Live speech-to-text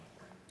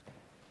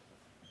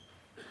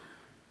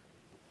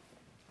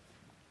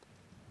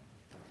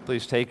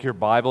Please take your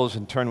Bibles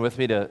and turn with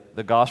me to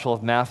the Gospel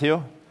of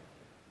Matthew,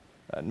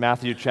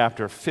 Matthew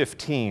chapter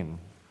 15.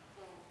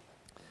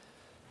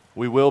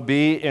 We will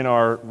be in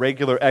our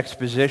regular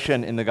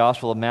exposition in the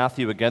Gospel of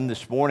Matthew again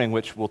this morning,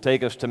 which will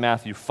take us to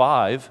Matthew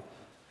 5,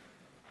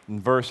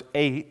 and verse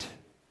 8,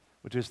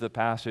 which is the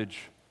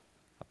passage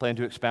I plan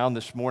to expound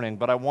this morning.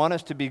 But I want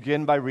us to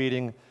begin by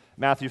reading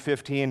Matthew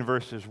 15,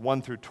 verses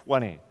 1 through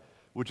 20,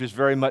 which is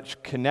very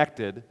much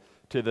connected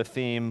to the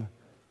theme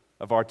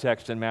of our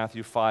text in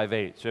Matthew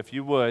 5:8. So if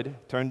you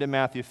would, turn to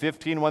Matthew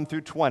 15, 1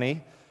 through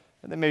 20,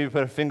 and then maybe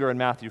put a finger in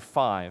Matthew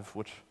 5,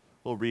 which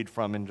we'll read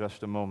from in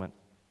just a moment.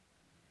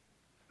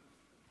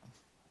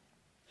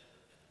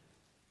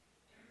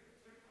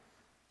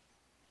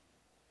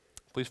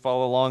 Please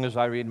follow along as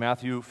I read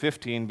Matthew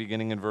 15,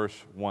 beginning in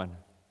verse 1.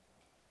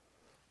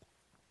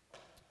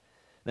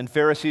 Then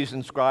Pharisees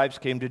and scribes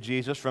came to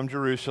Jesus from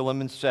Jerusalem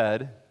and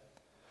said,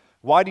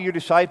 "Why do your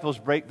disciples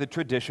break the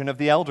tradition of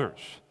the elders?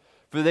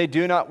 For they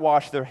do not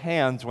wash their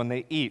hands when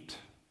they eat."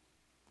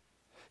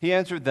 He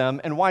answered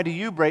them, "And why do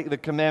you break the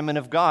commandment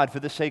of God for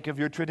the sake of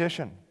your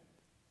tradition?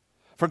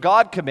 For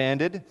God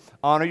commanded,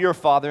 'Honor your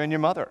father and your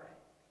mother,'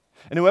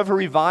 and whoever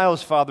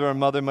reviles father or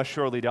mother must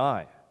surely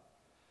die.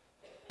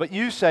 But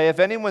you say, if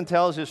anyone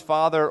tells his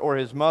father or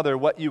his mother,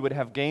 'What you would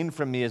have gained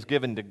from me is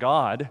given to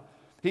God,'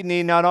 he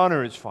need not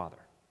honor his father.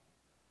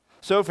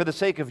 So for the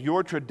sake of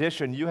your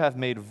tradition, you have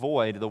made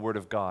void the word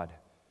of God.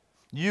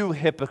 You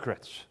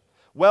hypocrites!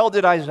 Well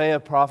did Isaiah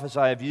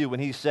prophesy of you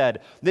when he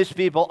said, 'This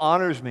people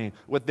honors me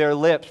with their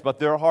lips, but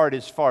their heart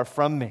is far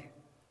from me.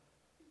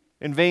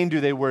 In vain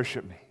do they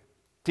worship me,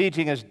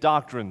 teaching as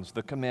doctrines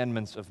the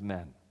commandments of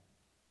men.'"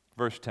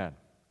 Verse 10.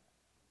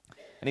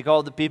 And he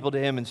called the people to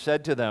him and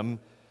said to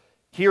them,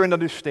 "Hear and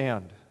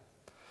understand.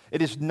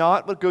 It is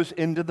not what goes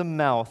into the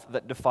mouth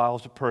that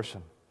defiles a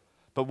person,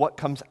 but what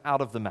comes out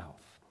of the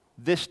mouth.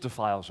 This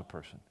defiles a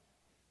person."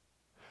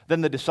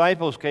 Then the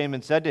disciples came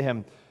and said to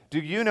him, "Do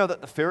you know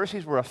that the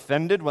Pharisees were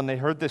offended when they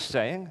heard this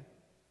saying?"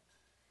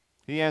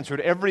 He answered,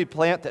 "Every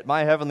plant that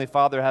my heavenly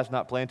Father has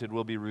not planted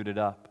will be rooted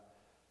up.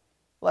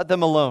 Let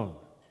them alone.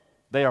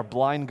 They are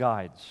blind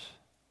guides.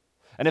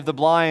 And if the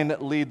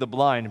blind lead the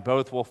blind,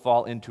 both will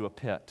fall into a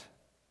pit."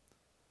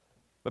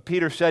 But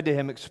Peter said to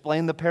him,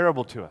 "Explain the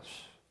parable to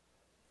us."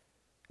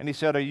 And he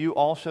said, "Are you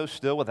also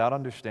still without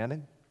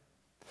understanding?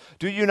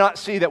 Do you not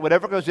see that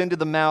whatever goes into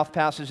the mouth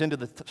passes into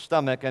the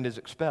stomach and is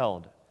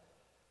expelled?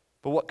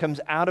 But what comes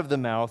out of the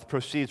mouth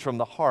proceeds from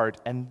the heart,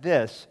 and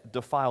this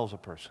defiles a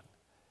person.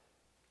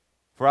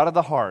 For out of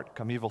the heart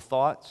come evil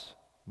thoughts,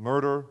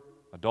 murder,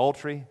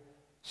 adultery,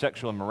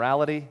 sexual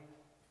immorality,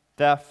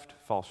 theft,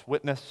 false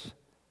witness,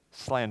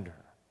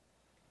 slander.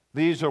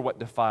 These are what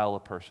defile a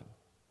person.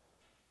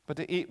 But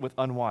to eat with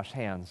unwashed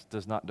hands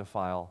does not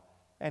defile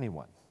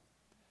anyone."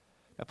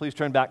 Now please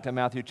turn back to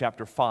Matthew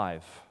chapter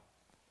 5.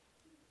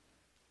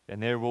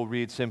 And there we'll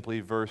read simply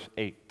verse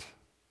 8.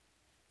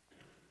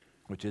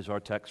 Which is our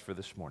text for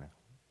this morning.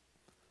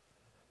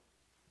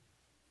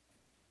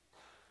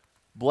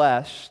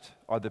 "Blessed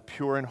are the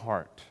pure in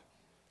heart,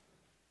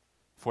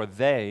 for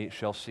they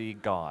shall see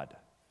God."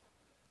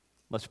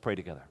 Let's pray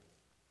together.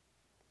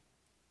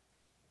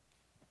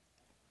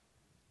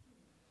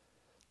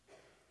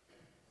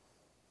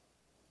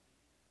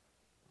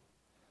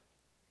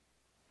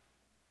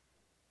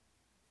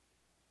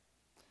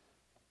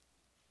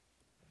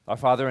 Our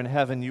Father in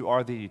heaven, you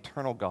are the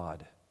eternal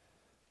God.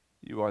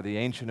 You are the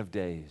Ancient of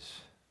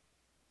Days.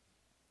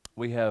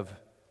 We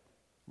have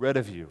read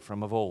of you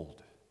from of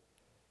old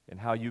and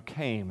how you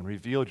came and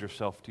revealed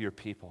yourself to your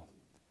people.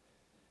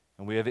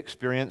 And we have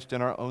experienced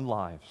in our own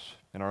lives,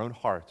 in our own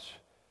hearts,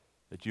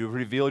 that you have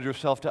revealed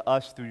yourself to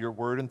us through your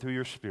word and through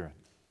your Spirit.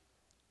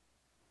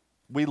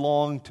 We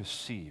long to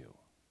see you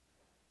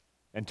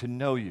and to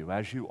know you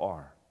as you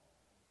are.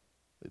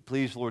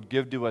 Please, Lord,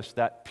 give to us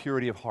that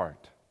purity of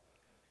heart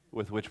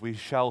with which we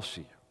shall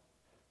see you.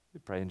 We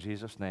pray in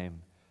Jesus'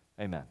 name.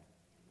 Amen.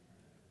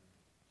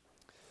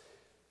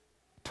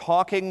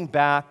 Talking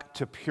back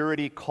to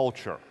purity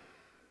culture,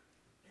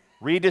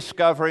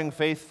 rediscovering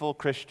faithful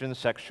Christian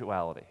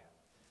sexuality.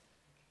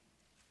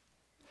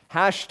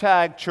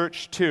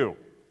 #Church2,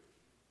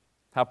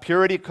 how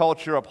purity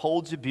culture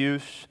upholds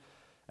abuse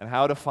and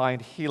how to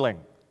find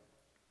healing.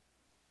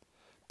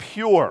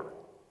 Pure,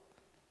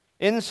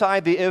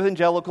 inside the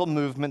evangelical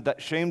movement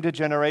that shamed a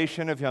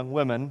generation of young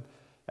women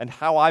and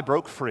how I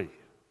broke free.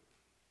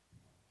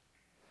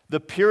 The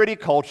Purity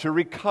Culture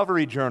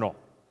Recovery Journal.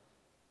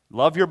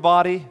 Love your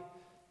body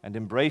and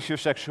embrace your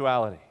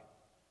sexuality.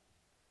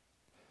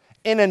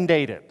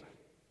 Inundated.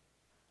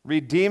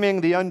 Redeeming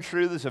the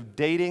untruths of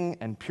dating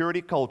and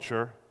purity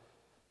culture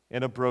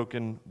in a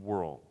broken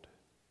world.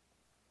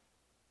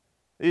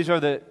 These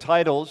are the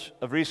titles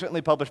of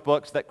recently published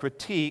books that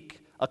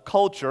critique a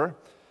culture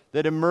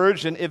that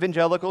emerged in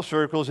evangelical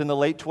circles in the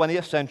late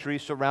 20th century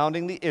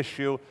surrounding the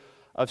issue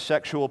of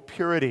sexual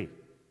purity.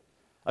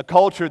 A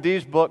culture,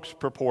 these books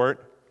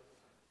purport,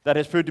 that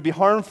has proved to be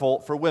harmful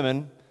for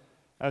women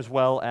as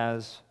well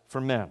as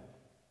for men.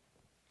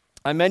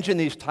 I mention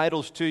these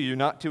titles to you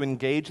not to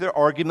engage their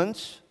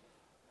arguments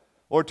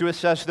or to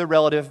assess their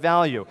relative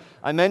value.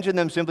 I mention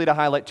them simply to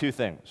highlight two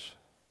things.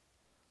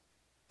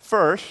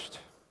 First,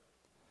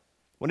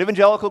 when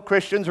evangelical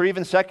Christians, or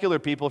even secular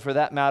people for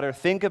that matter,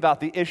 think about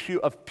the issue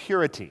of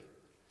purity,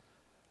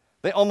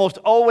 they almost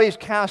always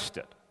cast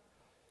it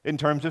in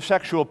terms of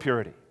sexual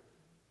purity.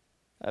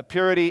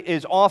 Purity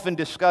is often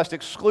discussed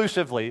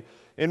exclusively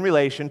in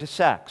relation to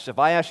sex. If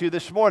I ask you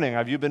this morning,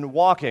 have you been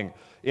walking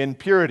in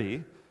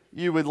purity,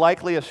 you would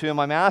likely assume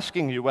I'm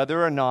asking you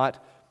whether or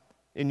not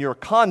in your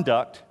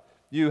conduct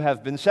you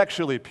have been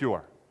sexually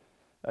pure.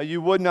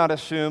 You would not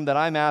assume that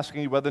I'm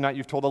asking you whether or not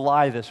you've told a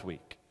lie this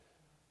week,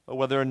 or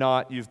whether or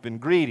not you've been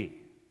greedy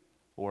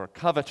or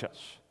covetous.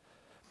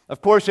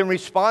 Of course, in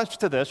response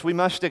to this, we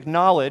must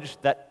acknowledge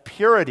that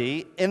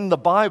purity in the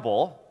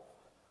Bible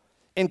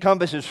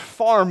encompasses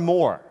far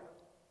more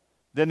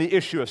than the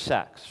issue of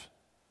sex.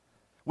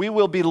 We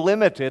will be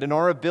limited in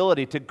our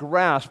ability to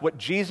grasp what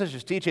Jesus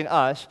is teaching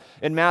us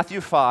in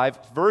Matthew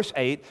 5, verse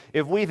 8,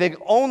 if we think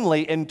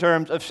only in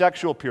terms of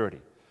sexual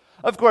purity.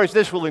 Of course,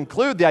 this will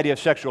include the idea of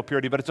sexual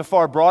purity, but it's a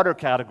far broader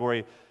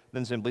category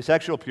than simply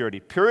sexual purity.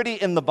 Purity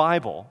in the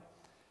Bible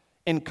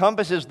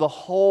encompasses the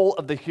whole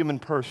of the human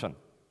person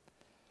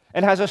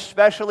and has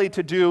especially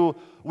to do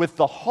with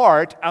the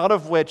heart out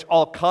of which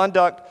all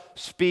conduct,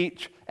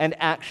 speech, and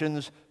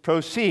actions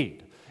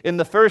proceed. In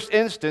the first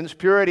instance,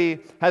 purity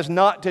has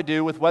not to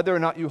do with whether or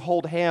not you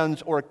hold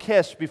hands or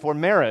kiss before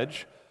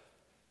marriage,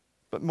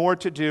 but more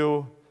to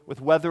do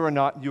with whether or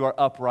not you are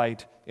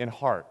upright in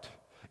heart.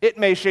 It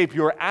may shape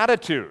your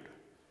attitude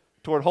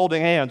toward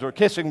holding hands or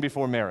kissing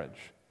before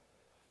marriage,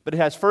 but it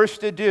has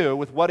first to do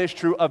with what is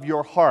true of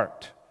your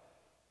heart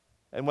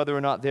and whether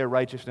or not their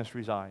righteousness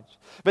resides.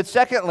 But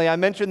secondly, I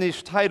mention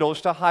these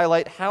titles to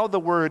highlight how the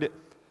word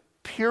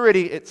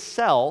purity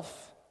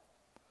itself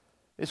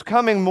is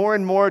coming more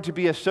and more to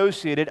be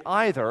associated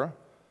either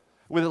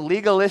with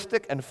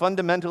legalistic and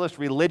fundamentalist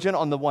religion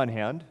on the one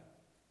hand,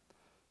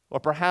 or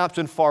perhaps,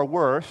 and far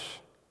worse,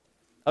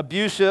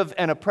 abusive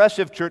and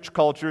oppressive church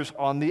cultures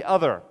on the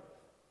other.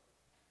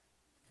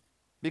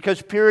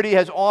 Because purity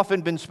has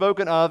often been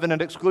spoken of in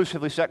an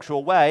exclusively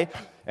sexual way,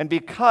 and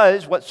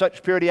because what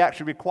such purity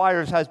actually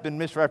requires has been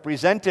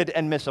misrepresented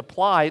and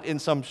misapplied in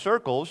some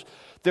circles,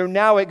 there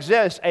now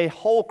exists a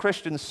whole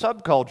Christian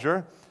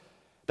subculture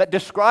that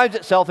describes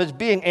itself as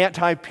being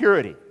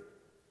anti-purity.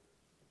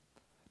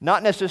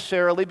 Not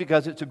necessarily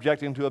because it's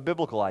objecting to a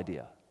biblical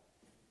idea,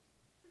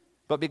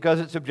 but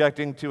because it's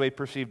objecting to a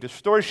perceived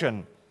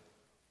distortion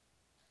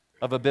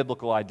of a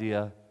biblical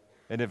idea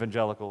in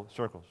evangelical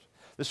circles.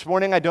 This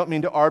morning, I don't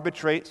mean to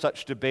arbitrate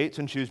such debates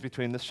and choose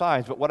between the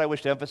sides, but what I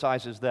wish to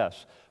emphasize is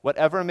this.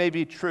 Whatever may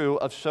be true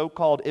of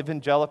so-called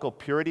evangelical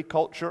purity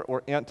culture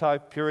or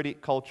anti-purity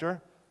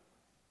culture,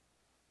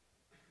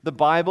 the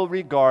Bible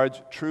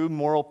regards true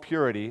moral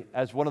purity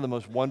as one of the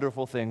most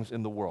wonderful things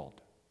in the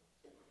world.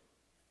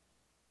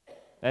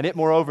 And it,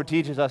 moreover,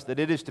 teaches us that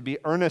it is to be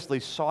earnestly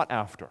sought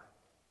after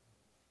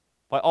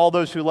by all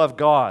those who love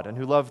God and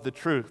who love the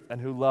truth and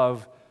who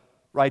love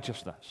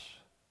righteousness.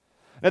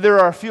 Now, there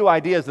are a few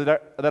ideas that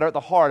are at the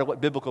heart of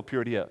what biblical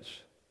purity is.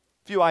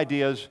 A few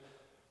ideas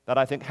that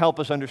I think help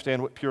us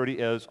understand what purity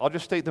is. I'll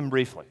just state them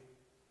briefly.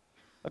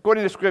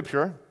 According to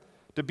Scripture,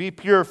 to be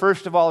pure,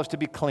 first of all, is to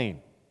be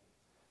clean.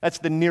 That's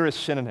the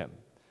nearest synonym.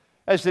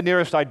 That's the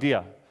nearest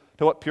idea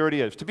to what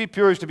purity is. To be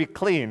pure is to be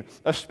clean,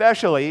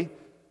 especially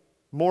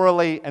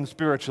morally and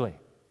spiritually.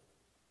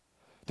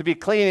 To be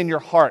clean in your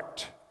heart,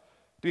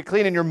 to be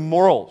clean in your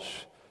morals,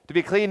 to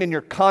be clean in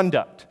your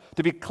conduct,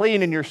 to be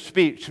clean in your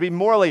speech, to be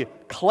morally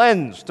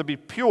cleansed, to be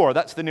pure.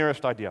 That's the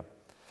nearest idea.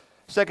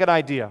 Second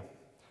idea,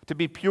 to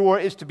be pure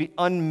is to be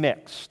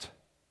unmixed.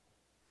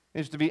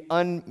 Is to be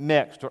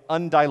unmixed or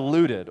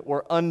undiluted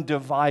or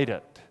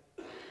undivided.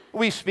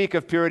 We speak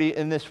of purity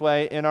in this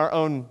way in our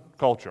own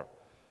culture.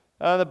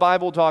 The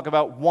Bible will talk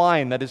about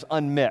wine that is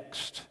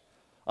unmixed.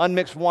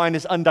 Unmixed wine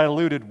is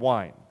undiluted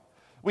wine.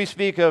 We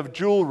speak of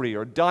jewelry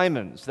or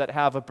diamonds that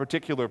have a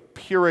particular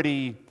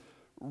purity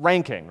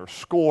ranking or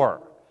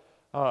score.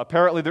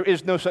 Apparently, there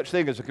is no such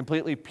thing as a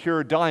completely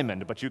pure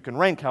diamond, but you can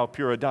rank how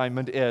pure a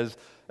diamond is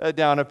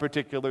down a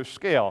particular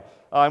scale.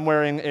 I'm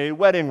wearing a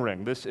wedding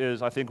ring. This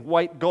is, I think,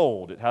 white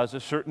gold. It has a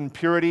certain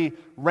purity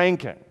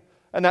ranking,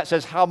 and that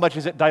says how much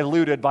is it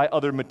diluted by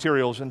other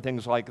materials and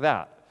things like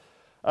that.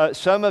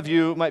 Some of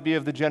you might be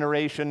of the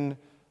generation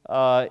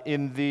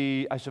in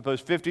the, I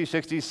suppose, 50s,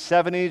 60s,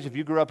 70s, if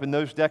you grew up in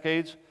those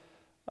decades.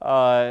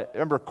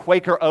 Remember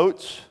Quaker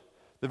Oats?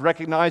 The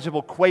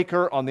recognizable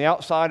Quaker on the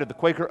outside of the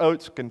Quaker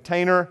Oats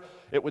container,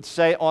 it would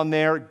say on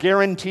there,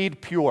 guaranteed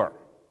pure.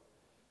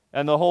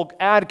 And the whole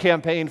ad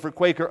campaign for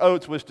Quaker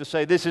Oats was to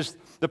say, this is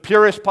the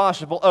purest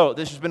possible oat.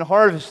 This has been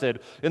harvested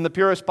in the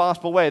purest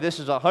possible way. This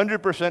is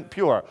 100%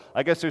 pure.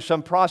 I guess there's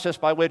some process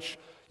by which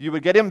you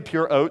would get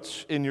impure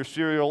oats in your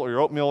cereal or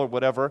your oatmeal or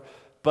whatever,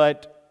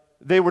 but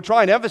they were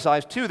trying to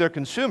emphasize to their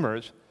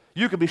consumers,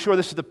 you can be sure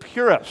this is the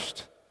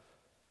purest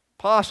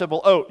possible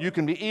oat you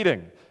can be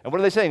eating. And what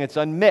are they saying? It's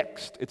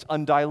unmixed, it's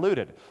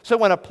undiluted. So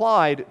when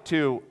applied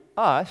to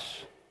us,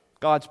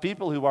 God's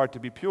people who are to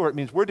be pure, it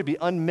means we're to be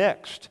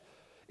unmixed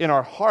in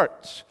our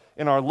hearts,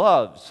 in our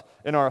loves,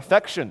 in our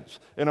affections,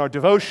 in our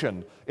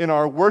devotion, in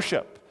our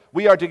worship.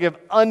 We are to give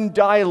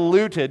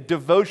undiluted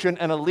devotion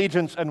and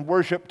allegiance and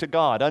worship to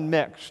God,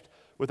 unmixed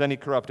with any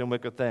corrupt and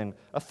wicked thing.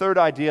 A third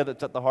idea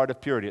that's at the heart of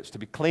purity. It's to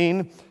be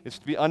clean, it's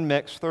to be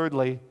unmixed.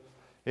 Thirdly,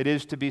 it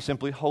is to be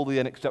simply holy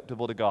and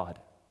acceptable to God.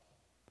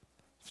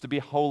 It's to be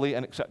holy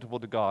and acceptable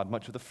to God.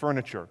 Much of the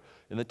furniture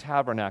in the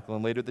tabernacle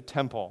and later the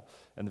temple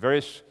and the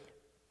various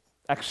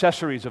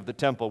accessories of the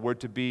temple were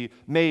to be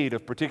made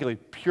of particularly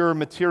pure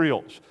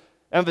materials,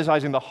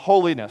 emphasizing the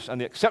holiness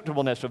and the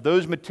acceptableness of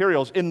those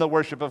materials in the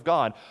worship of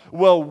God.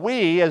 Well,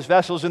 we, as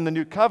vessels in the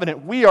new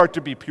covenant, we are to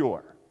be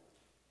pure,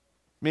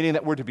 meaning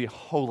that we're to be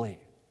holy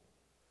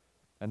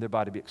and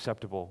thereby to be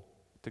acceptable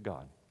to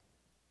God.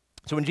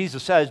 So when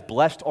Jesus says,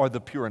 "Blessed are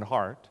the pure in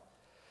heart,"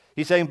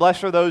 he's saying,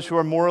 blessed are those who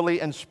are morally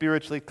and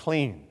spiritually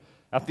clean,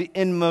 at the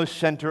inmost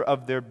center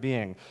of their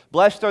being.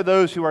 Blessed are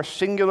those who are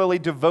singularly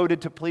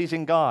devoted to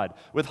pleasing God,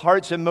 with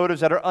hearts and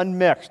motives that are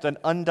unmixed and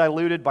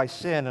undiluted by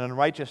sin and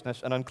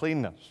unrighteousness and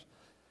uncleanness.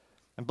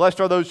 And blessed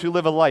are those who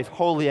live a life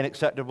holy and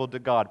acceptable to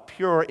God,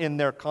 pure in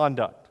their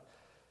conduct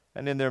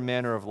and in their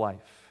manner of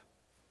life.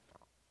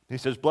 He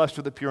says, blessed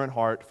are the pure in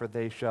heart, for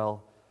they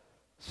shall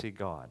see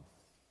God.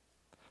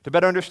 To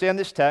better understand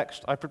this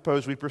text, I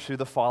propose we pursue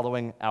the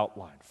following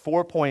outline.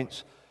 4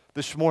 points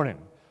this morning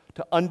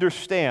to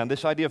understand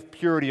this idea of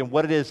purity and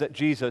what it is that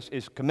Jesus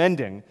is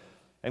commending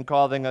and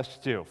calling us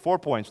to. 4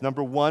 points.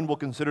 Number 1, we'll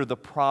consider the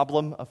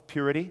problem of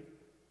purity,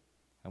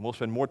 and we'll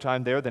spend more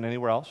time there than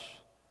anywhere else.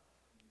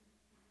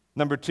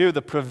 Number 2,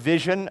 the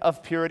provision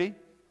of purity.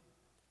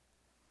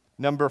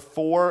 Number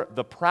 4,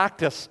 the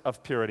practice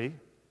of purity.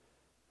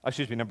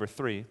 Number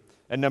 3.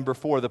 And number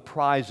 4, the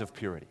prize of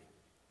purity.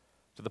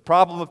 So the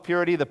problem of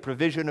purity, the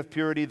provision of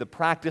purity, the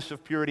practice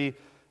of purity,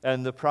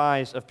 and the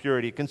prize of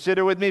purity.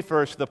 Consider with me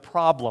first the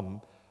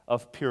problem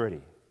of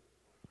purity.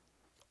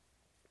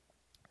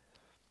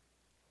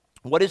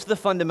 What is the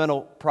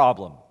fundamental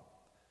problem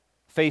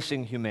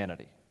facing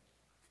humanity?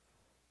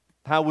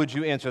 How would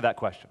you answer that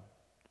question?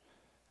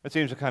 It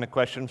seems the kind of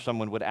question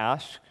someone would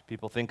ask.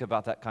 People think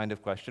about that kind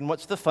of question.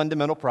 What's the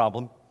fundamental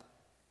problem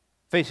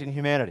facing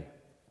humanity?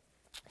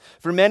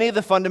 For many,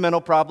 the fundamental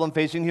problem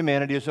facing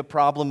humanity is a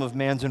problem of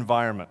man's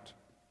environment.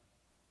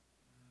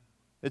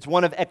 It's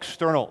one of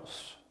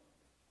externals.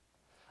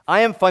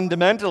 I am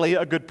fundamentally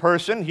a good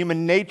person.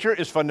 Human nature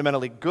is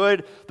fundamentally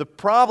good. The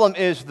problem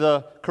is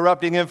the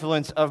corrupting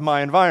influence of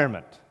my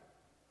environment,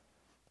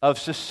 of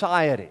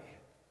society,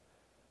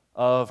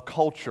 of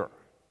culture.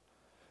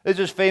 This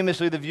is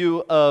famously the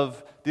view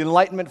of the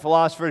Enlightenment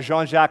philosopher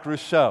Jean-Jacques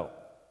Rousseau,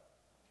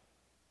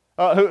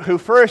 who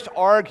first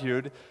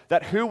argued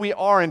that who we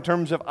are in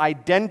terms of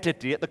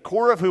identity, at the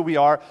core of who we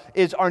are,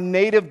 is our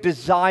native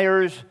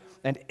desires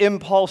and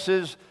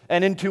impulses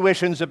and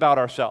intuitions about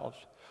ourselves.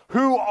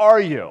 Who are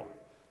you?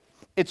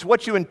 It's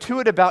what you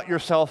intuit about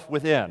yourself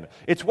within.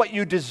 It's what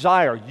you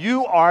desire.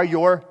 You are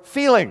your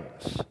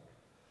feelings.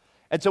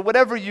 And so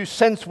whatever you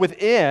sense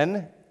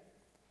within,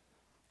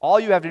 all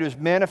you have to do is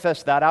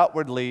manifest that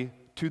outwardly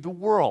to the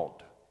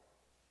world.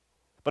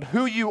 But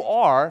who you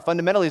are,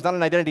 fundamentally, is not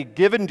an identity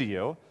given to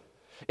you.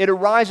 It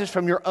arises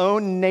from your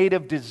own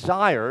native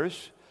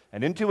desires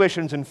and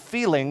intuitions and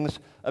feelings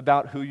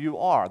about who you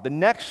are. The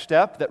next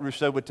step that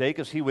Rousseau would take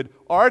is he would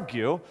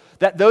argue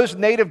that those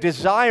native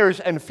desires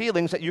and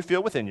feelings that you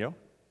feel within you,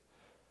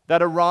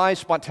 that arise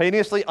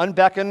spontaneously,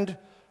 unbeckoned,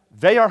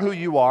 they are who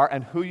you are,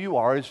 and who you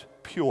are is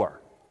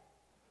pure.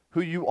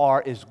 Who you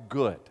are is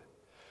good.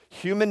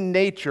 Human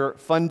nature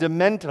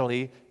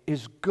fundamentally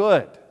is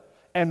good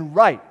and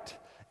right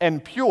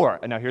and pure.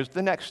 And now here's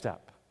the next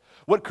step.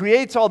 What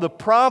creates all the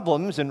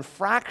problems and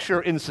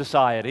fracture in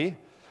society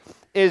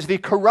is the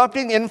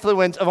corrupting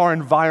influence of our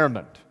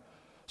environment.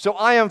 So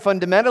I am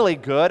fundamentally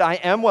good, I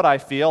am what I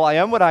feel, I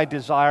am what I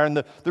desire,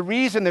 and the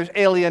reason there's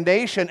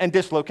alienation and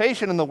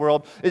dislocation in the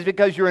world is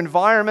because your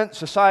environment,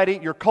 society,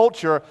 your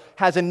culture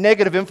has a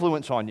negative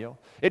influence on you.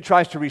 It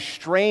tries to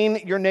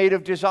restrain your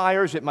native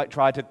desires, it might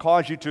try to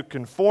cause you to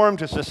conform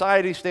to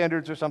society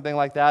standards or something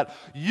like that.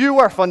 You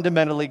are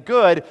fundamentally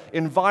good,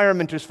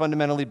 environment is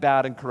fundamentally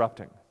bad and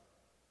corrupting.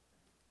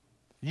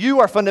 You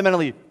are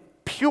fundamentally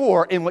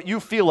pure in what you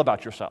feel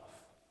about yourself.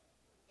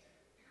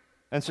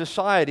 And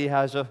society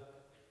has a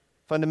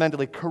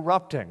fundamentally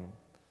corrupting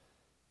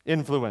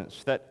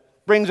influence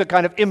that brings a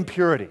kind of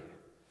impurity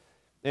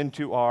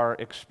into our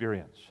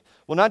experience.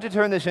 Well, not to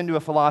turn this into a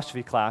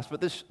philosophy class,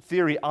 but this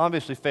theory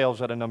obviously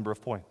fails at a number of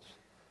points.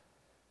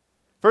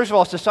 First of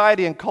all,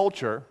 society and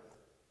culture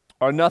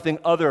are nothing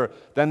other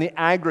than the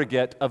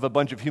aggregate of a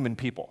bunch of human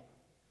people,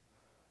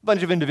 a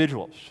bunch of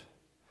individuals.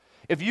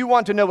 If you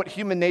want to know what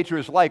human nature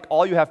is like,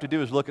 all you have to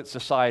do is look at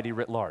society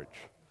writ large.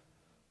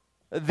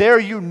 There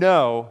you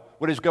know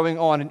what is going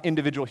on in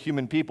individual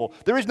human people.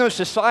 There is no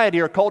society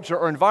or culture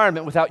or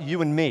environment without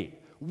you and me.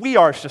 We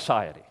are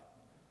society.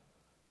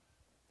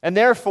 And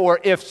therefore,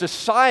 if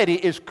society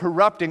is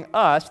corrupting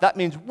us, that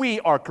means we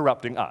are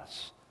corrupting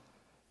us.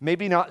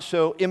 Maybe not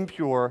so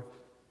impure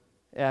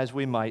as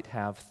we might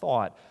have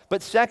thought.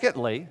 But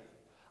secondly,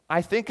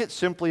 I think it's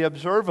simply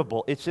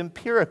observable. It's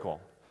empirical.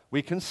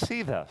 We can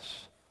see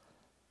this.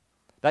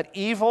 That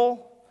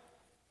evil,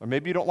 or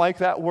maybe you don't like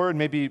that word,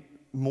 maybe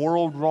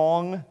moral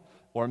wrong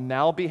or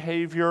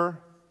malbehavior,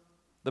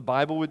 the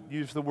Bible would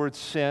use the word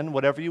sin,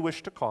 whatever you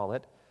wish to call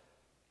it,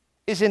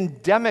 is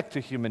endemic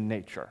to human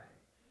nature,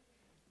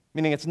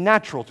 meaning it's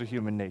natural to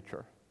human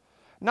nature,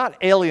 not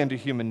alien to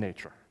human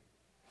nature.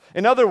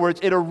 In other words,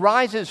 it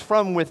arises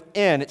from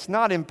within. It's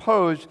not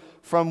imposed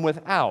from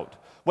without.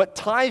 What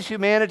ties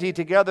humanity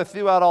together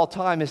throughout all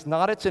time is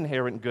not its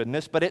inherent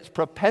goodness, but its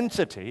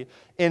propensity,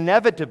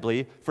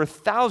 inevitably, for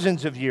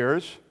thousands of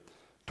years,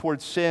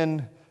 towards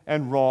sin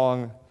and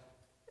wrong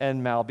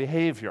and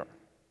malbehavior.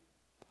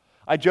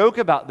 I joke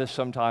about this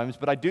sometimes,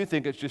 but I do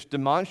think it's just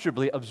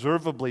demonstrably,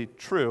 observably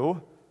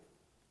true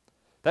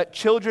that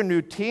children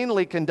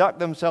routinely conduct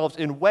themselves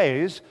in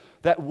ways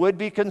that would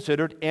be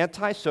considered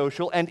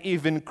antisocial and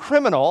even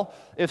criminal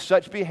if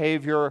such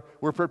behavior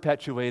were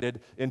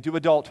perpetuated into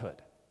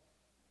adulthood.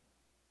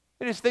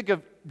 You just think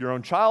of your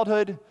own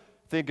childhood,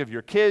 think of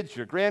your kids,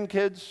 your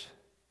grandkids.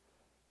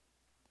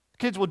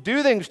 Kids will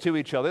do things to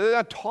each other. They're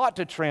not taught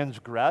to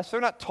transgress. They're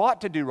not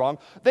taught to do wrong.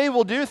 They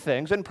will do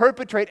things and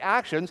perpetrate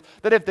actions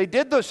that if they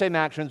did those same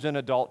actions in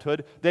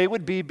adulthood, they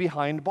would be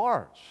behind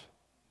bars,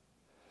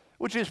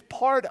 which is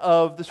part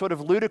of the sort of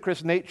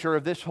ludicrous nature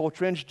of this whole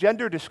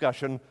transgender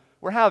discussion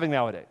we're having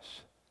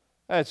nowadays.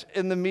 It's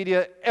in the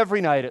media every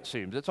night, it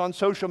seems. It's on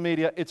social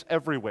media. It's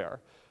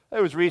everywhere.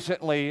 There was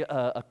recently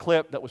a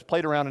clip that was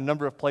played around a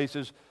number of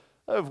places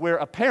of where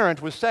a parent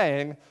was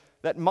saying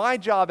that my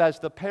job as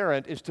the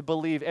parent is to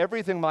believe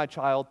everything my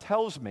child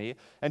tells me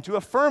and to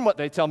affirm what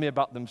they tell me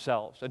about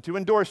themselves and to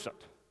endorse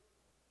it.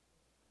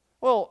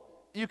 Well,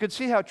 you could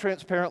see how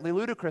transparently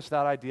ludicrous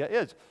that idea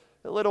is.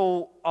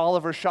 Little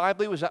Oliver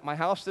Shibley was at my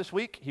house this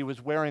week. He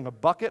was wearing a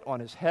bucket on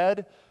his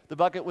head. The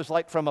bucket was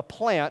like from a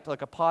plant,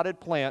 like a potted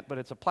plant, but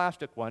it's a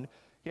plastic one.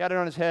 He had it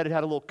on his head. It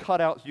had a little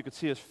cutout so you could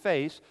see his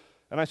face.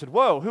 And I said,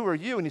 "Whoa, who are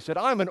you?" And he said,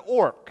 "I'm an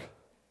orc."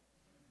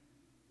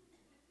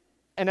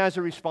 And as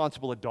a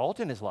responsible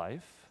adult in his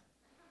life,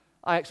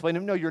 I explained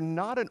to him, "No, you're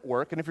not an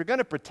orc. And if you're going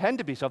to pretend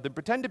to be something,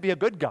 pretend to be a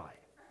good guy.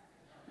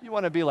 You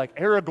want to be like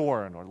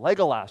Aragorn or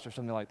Legolas or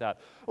something like that."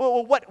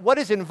 Well, what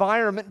is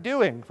environment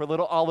doing for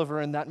little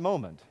Oliver in that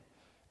moment?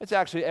 It's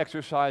actually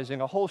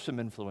exercising a wholesome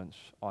influence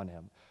on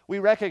him. We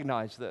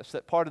recognize this,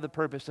 that part of the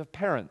purpose of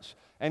parents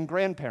and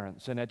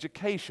grandparents and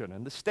education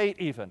and the state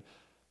even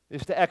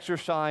is to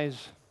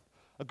exercise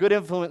a good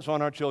influence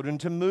on our children,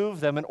 to move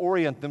them and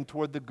orient them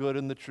toward the good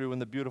and the true and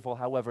the beautiful,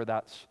 however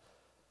that's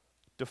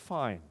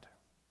defined.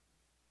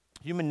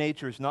 Human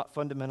nature is not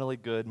fundamentally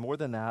good. More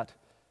than that,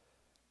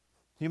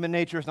 human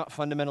nature is not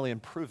fundamentally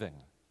improving.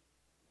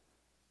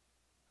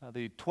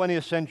 The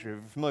 20th century, if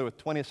you're familiar with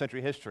 20th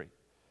century history,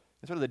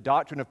 it's sort of the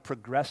doctrine of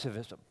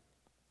progressivism.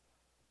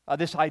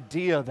 This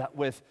idea that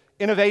with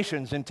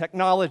innovations in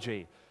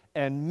technology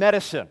and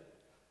medicine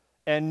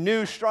and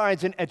new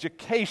strides in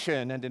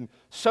education and in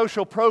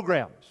social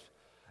programs,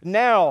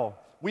 now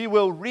we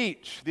will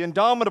reach, the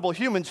indomitable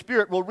human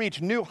spirit will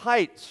reach new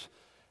heights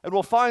and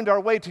we'll find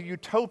our way to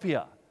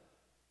utopia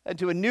and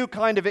to a new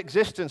kind of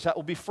existence that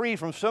will be free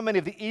from so many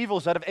of the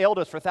evils that have ailed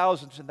us for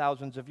thousands and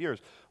thousands of years.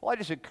 Well, I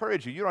just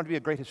encourage you, you don't have to be a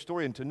great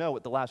historian to know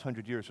what the last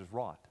 100 years has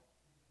wrought.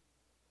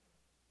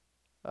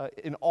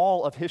 In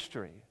all of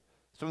history,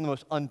 some of the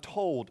most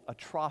untold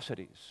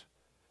atrocities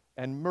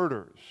and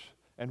murders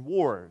and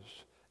wars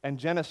and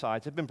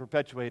genocides have been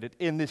perpetuated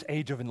in this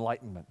age of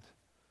enlightenment,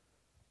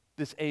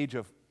 this age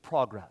of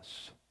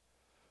progress.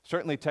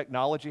 Certainly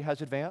technology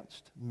has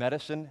advanced,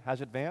 medicine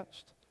has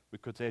advanced, we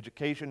could say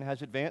education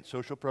has advanced,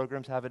 social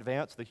programs have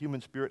advanced, the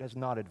human spirit has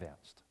not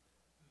advanced.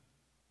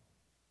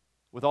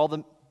 With all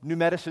the new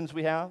medicines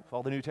we have,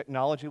 all the new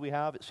technology we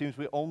have, it seems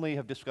we only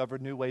have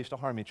discovered new ways to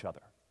harm each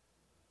other.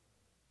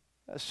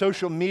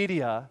 Social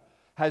media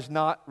has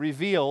not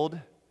revealed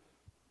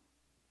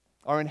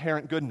our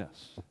inherent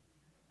goodness.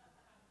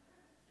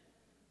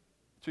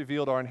 It's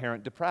revealed our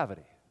inherent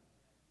depravity.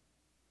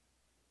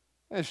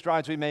 And the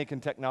strides we make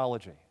in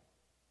technology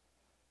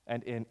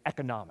and in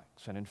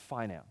economics and in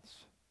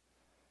finance,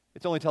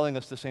 it's only telling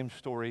us the same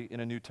story in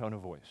a new tone of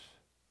voice.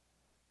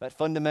 That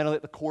fundamentally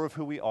at the core of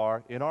who we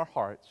are, in our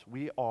hearts,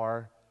 we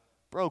are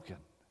broken.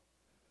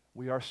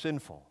 We are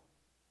sinful.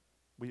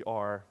 We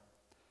are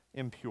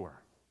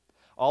impure.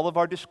 All of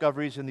our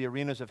discoveries in the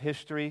arenas of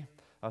history,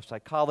 of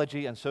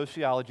psychology, and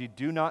sociology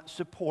do not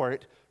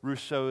support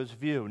Rousseau's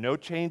view. No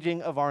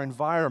changing of our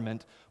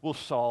environment will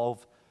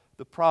solve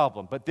the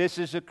problem. But this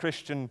is a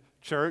Christian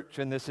church,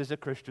 and this is a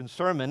Christian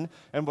sermon,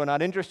 and we're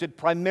not interested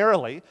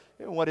primarily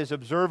in what is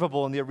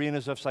observable in the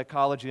arenas of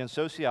psychology and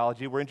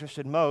sociology. We're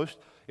interested most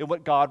in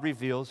what God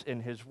reveals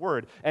in His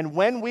Word. And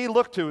when we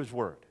look to His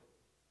Word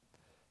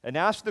and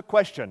ask the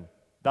question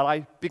that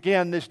I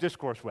began this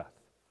discourse with,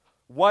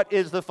 what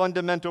is the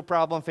fundamental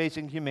problem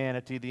facing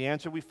humanity? The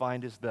answer we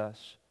find is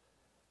this.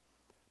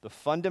 The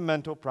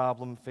fundamental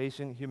problem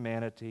facing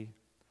humanity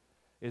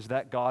is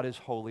that God is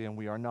holy and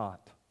we are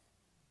not.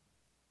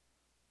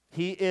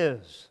 He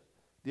is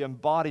the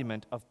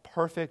embodiment of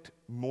perfect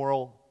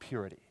moral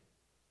purity.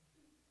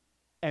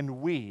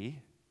 And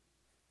we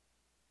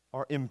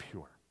are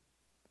impure.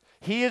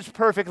 He is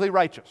perfectly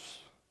righteous.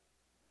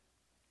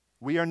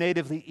 We are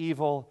natively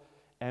evil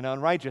and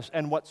unrighteous.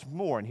 And what's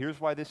more, and here's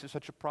why this is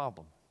such a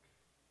problem,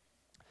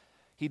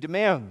 He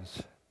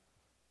demands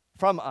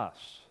from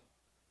us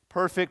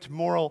perfect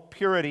moral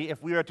purity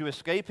if we are to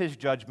escape His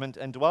judgment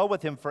and dwell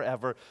with Him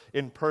forever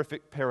in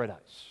perfect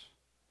paradise.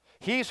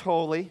 He's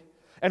holy,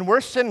 and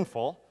we're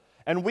sinful,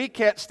 and we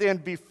can't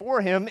stand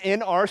before Him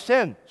in our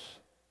sins.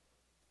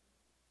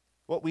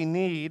 What we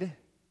need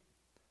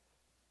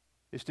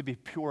is to be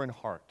pure in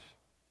heart.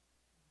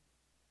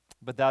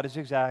 But that is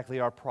exactly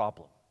our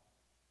problem.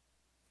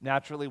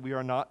 Naturally, we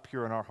are not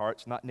pure in our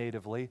hearts, not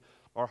natively.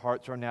 Our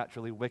hearts are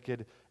naturally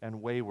wicked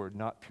and wayward,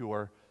 not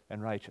pure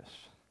and righteous.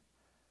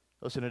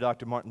 Listen to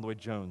Dr. Martin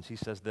Lloyd-Jones. He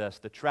says this: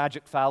 the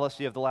tragic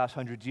fallacy of the last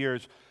 100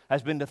 years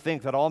has been to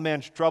think that all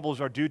man's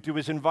troubles are due to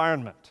his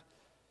environment,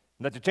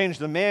 and that to change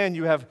the man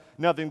you have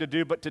nothing to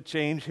do but to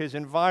change his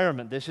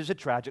environment. This is a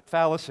tragic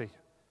fallacy.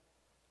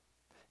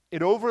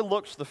 It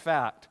overlooks the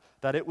fact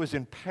that it was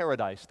in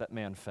paradise that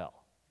man fell.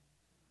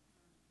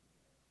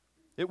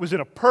 It was in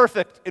a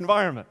perfect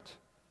environment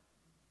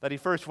that he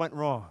first went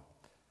wrong.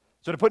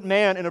 So to put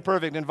man in a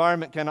perfect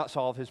environment cannot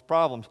solve his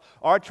problems.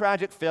 Our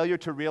tragic failure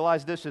to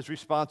realize this is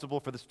responsible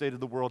for the state of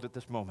the world at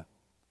this moment.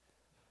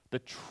 The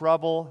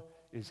trouble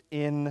is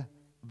in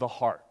the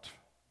heart.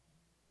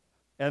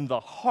 And the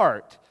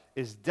heart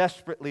is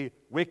desperately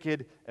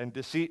wicked and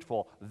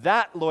deceitful.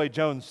 That,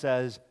 Lloyd-Jones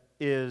says,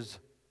 is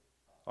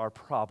our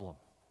problem.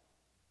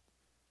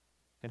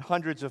 In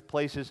hundreds of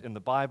places in the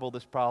Bible,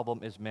 this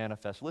problem is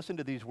manifest. Listen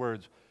to these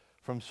words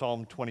from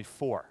Psalm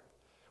 24,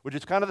 which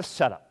is kind of the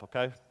setup,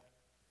 okay?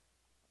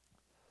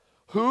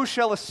 Who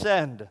shall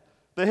ascend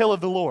the hill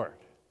of the Lord?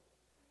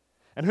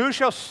 And who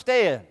shall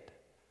stand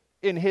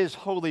in His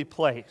holy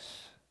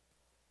place?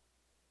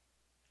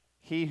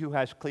 He who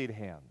has clean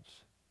hands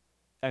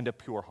and a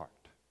pure heart.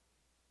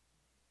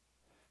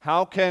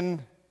 How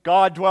can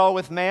God dwell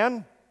with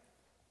man?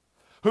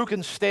 Who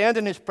can stand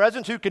in His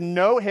presence? Who can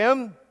know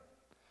Him?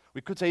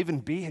 We could say even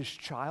be His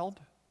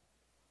child.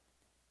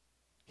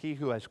 He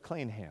who has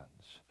clean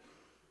hands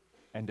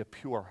and a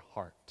pure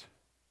heart.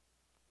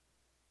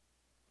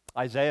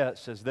 Isaiah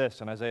says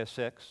this in Isaiah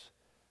 6.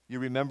 You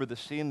remember the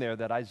scene there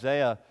that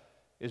Isaiah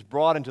is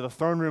brought into the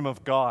throne room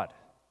of God.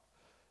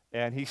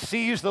 And he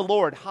sees the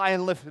Lord high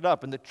and lifted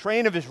up, and the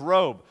train of His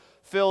robe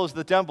fills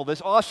the temple.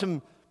 This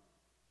awesome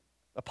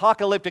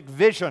apocalyptic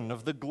vision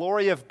of the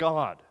glory of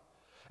God.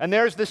 And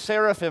there's the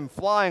seraphim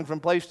flying from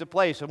place to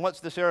place. And what's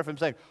the seraphim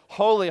saying?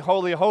 Holy,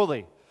 holy,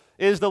 holy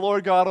is the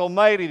Lord God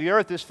Almighty. The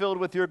earth is filled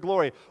with your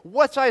glory.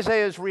 What's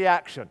Isaiah's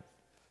reaction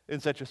in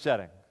such a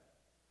setting?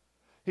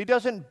 He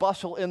doesn't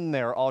bustle in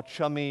there all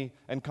chummy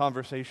and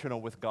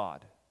conversational with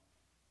God.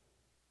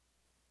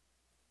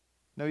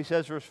 No, he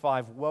says, verse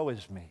 5, woe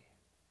is me,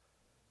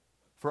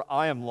 for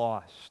I am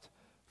lost,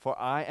 for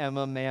I am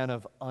a man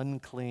of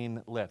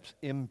unclean lips,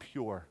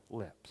 impure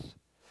lips.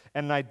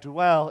 And I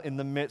dwell in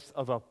the midst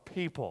of a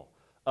people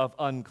of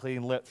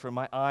unclean lips, for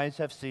my eyes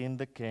have seen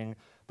the King,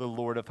 the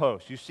Lord of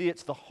hosts. You see,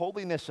 it's the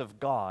holiness of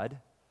God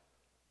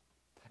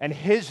and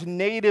His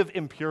native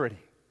impurity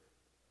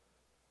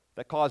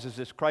that causes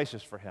this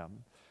crisis for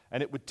him.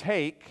 And it would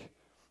take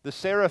the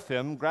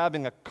seraphim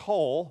grabbing a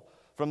coal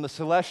from the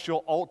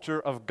celestial altar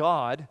of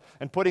God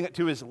and putting it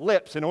to his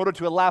lips in order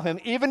to allow him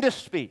even to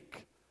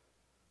speak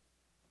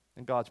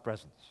in God's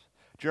presence.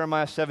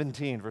 Jeremiah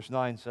 17, verse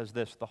 9 says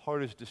this: the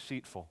heart is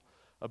deceitful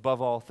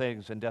above all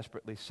things and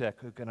desperately sick.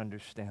 Who can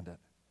understand it?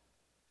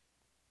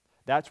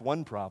 That's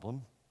one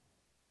problem.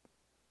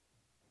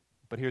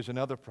 But here's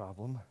another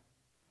problem.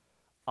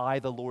 I,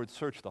 the Lord,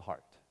 search the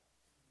heart.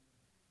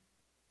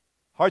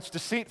 Heart's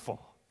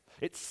deceitful.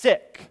 It's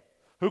sick.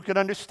 Who can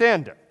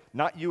understand it?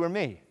 Not you or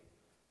me.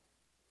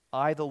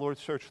 I, the Lord,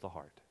 search the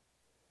heart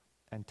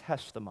and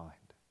test the mind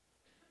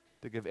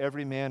to give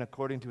every man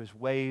according to his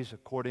ways,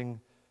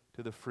 according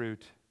to the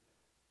fruit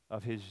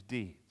of his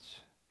deeds.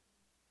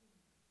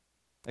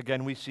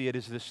 Again, we see it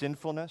as the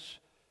sinfulness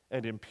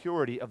and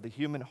impurity of the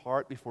human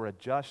heart before a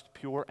just,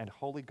 pure, and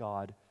holy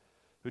God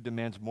who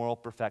demands moral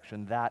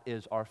perfection. That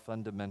is our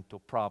fundamental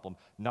problem.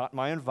 Not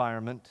my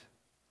environment,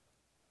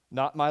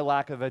 not my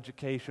lack of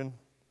education,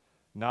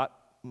 not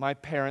my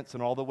parents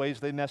and all the ways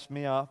they messed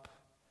me up,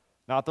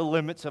 not the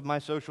limits of my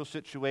social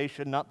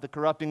situation, not the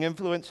corrupting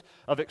influence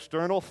of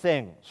external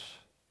things,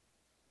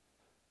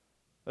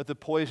 but the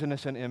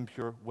poisonous and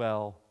impure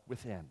well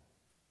within.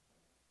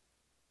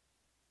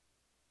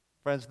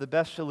 Friends, the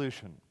best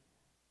solution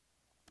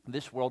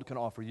this world can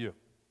offer you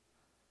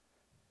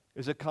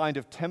is a kind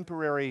of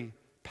temporary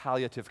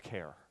palliative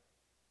care.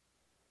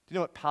 Do you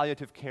know what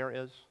palliative care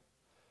is?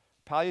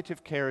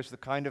 Palliative care is the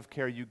kind of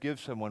care you give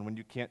someone when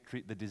you can't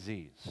treat the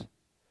disease.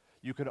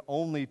 You can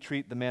only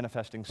treat the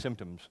manifesting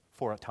symptoms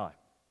for a time.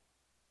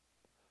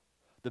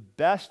 The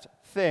best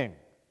thing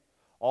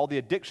all the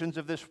addictions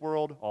of this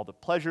world, all the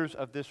pleasures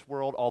of this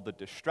world, all the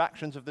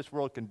distractions of this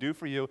world can do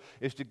for you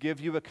is to give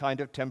you a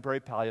kind of temporary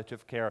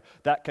palliative care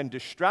that can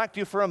distract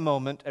you for a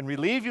moment and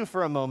relieve you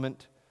for a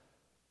moment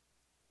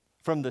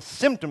from the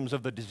symptoms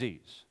of the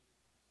disease,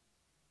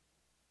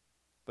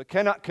 but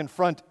cannot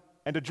confront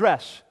and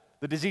address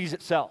the disease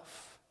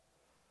itself,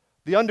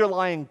 the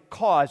underlying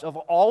cause of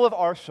all of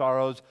our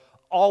sorrows,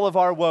 all of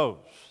our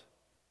woes,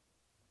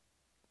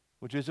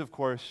 which is, of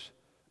course,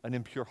 an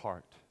impure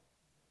heart.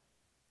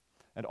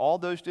 And all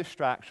those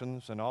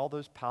distractions and all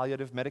those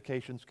palliative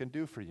medications can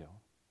do for you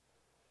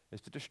is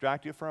to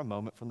distract you for a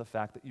moment from the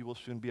fact that you will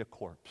soon be a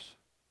corpse.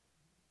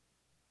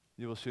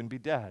 You will soon be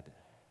dead.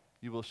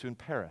 You will soon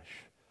perish.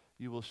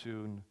 You will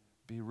soon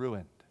be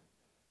ruined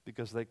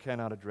because they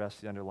cannot address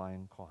the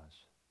underlying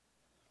cause.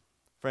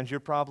 Friends, your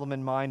problem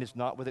and mine is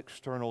not with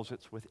externals,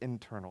 it's with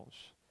internals.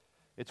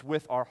 It's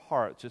with our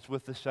hearts. It's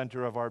with the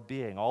center of our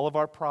being. All of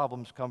our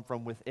problems come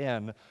from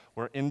within,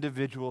 where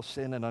individual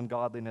sin and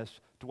ungodliness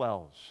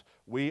dwells.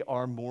 We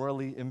are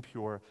morally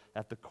impure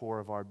at the core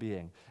of our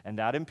being. And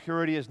that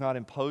impurity is not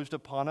imposed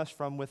upon us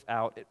from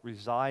without. It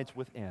resides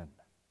within.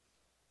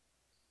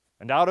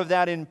 And out of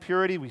that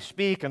impurity, we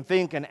speak and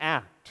think and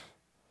act.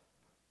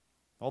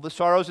 All the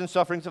sorrows and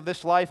sufferings of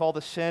this life, all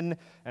the sin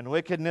and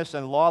wickedness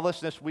and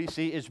lawlessness we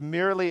see is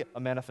merely a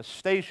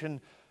manifestation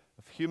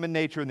of human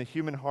nature and the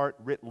human heart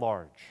writ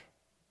large.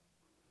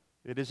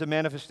 It is a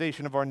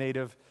manifestation of our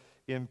native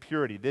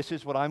impurity. This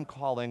is what I'm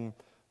calling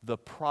the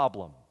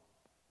problem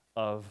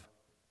of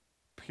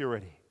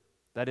purity.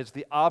 That is,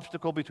 the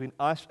obstacle between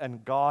us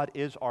and God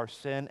is our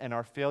sin and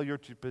our failure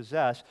to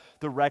possess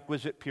the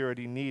requisite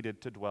purity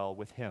needed to dwell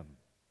with Him.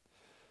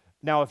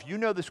 Now, if you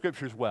know the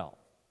Scriptures well,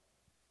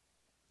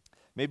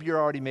 maybe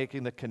you're already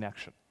making the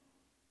connection.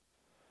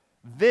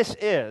 This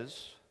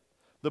is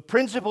the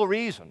principal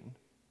reason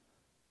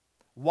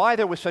why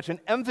there was such an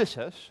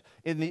emphasis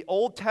in the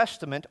Old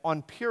Testament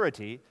on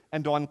purity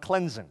and on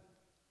cleansing.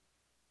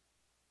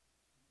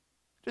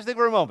 Just think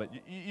for a moment.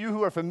 You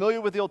who are familiar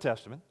with the Old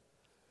Testament,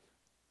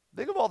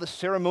 think of all the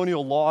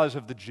ceremonial laws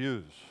of the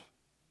Jews,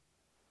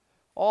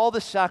 all the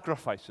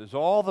sacrifices,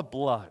 all the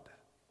blood,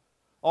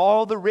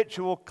 all the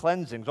ritual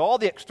cleansings, all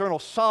the external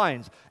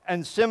signs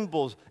and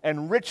symbols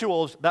and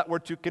rituals that were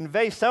to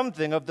convey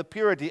something of the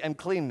purity and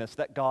cleanness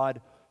that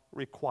God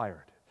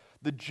required.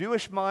 The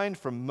Jewish mind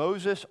from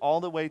Moses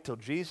all the way till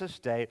Jesus'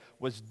 day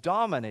was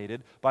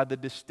dominated by the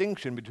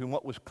distinction between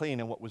what was clean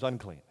and what was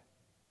unclean,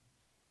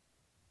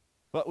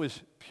 what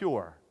was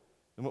pure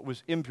and what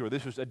was impure.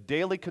 This was a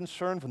daily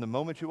concern from the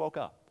moment you woke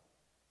up.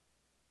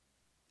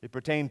 It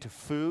pertained to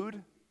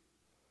food.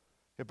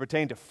 It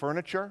pertained to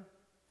furniture.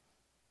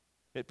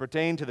 It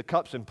pertained to the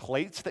cups and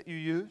plates that you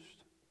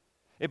used.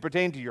 It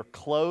pertained to your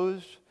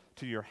clothes,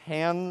 to your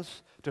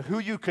hands, to who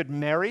you could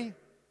marry,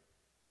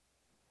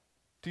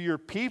 to your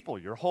people,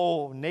 your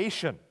whole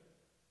nation.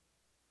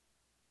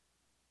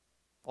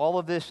 All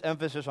of this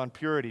emphasis on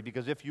purity,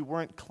 because if you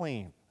weren't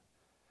clean,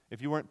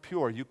 if you weren't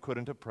pure, you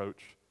couldn't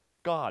approach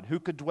God. Who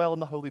could dwell in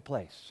the holy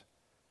place?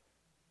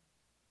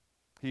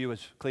 He who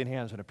has clean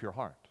hands and a pure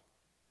heart.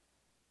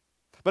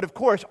 But of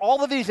course,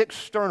 all of these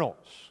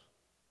externals,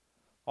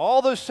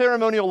 all those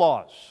ceremonial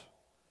laws,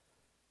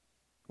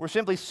 were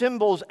simply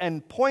symbols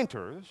and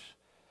pointers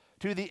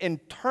to the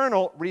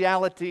internal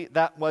reality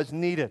that was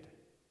needed,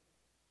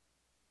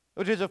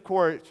 which is, of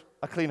course,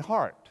 a clean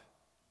heart.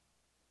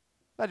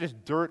 Not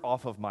just dirt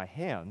off of my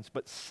hands,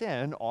 but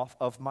sin off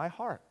of my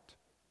heart.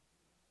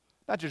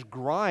 Not just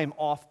grime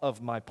off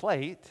of my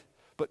plate,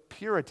 but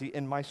purity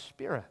in my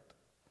spirit.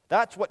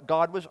 That's what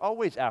God was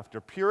always after,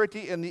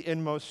 purity in the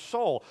inmost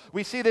soul.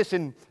 We see this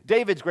in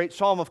David's great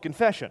psalm of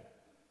confession,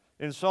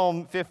 in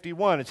Psalm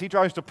 51, as he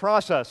tries to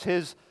process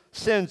his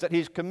sins that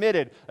he's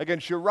committed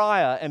against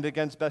Uriah and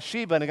against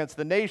Bathsheba and against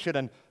the nation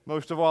and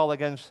most of all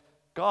against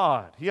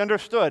God. He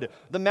understood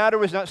the matter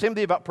was not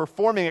simply about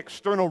performing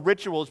external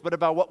rituals, but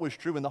about what was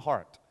true in the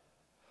heart.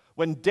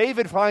 When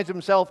David finds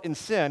himself in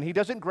sin, he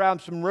doesn't grab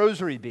some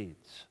rosary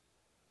beads.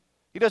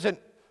 He doesn't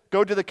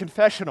go to the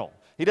confessional.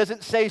 He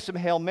doesn't say some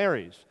Hail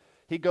Marys.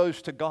 He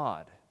goes to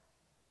God,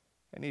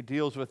 and he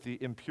deals with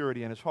the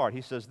impurity in his heart.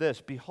 He says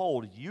this,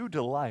 "Behold, you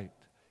delight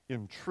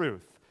in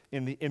truth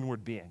in the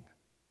inward being.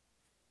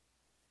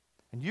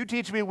 And you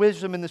teach me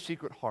wisdom in the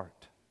secret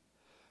heart.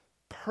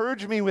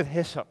 Purge me with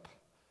hyssop,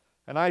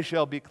 and I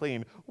shall be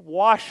clean.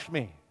 Wash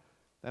me,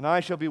 and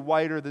I shall be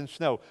whiter than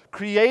snow.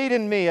 Create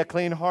in me a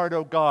clean heart,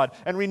 O God,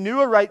 and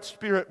renew a right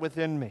spirit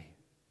within me."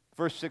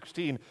 Verse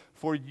 16,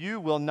 "For you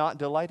will not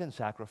delight in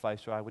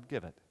sacrifice, or I would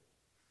give it."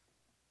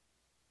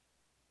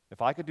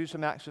 If I could do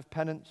some acts of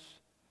penance,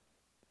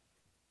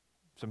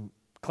 some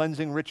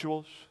cleansing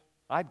rituals,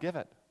 I'd give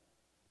it.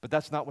 But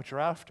that's not what you're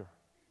after.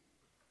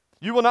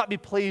 You will not be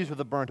pleased with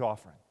a burnt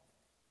offering.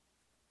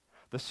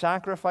 The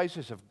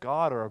sacrifices of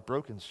God are a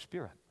broken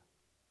spirit.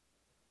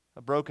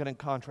 A broken and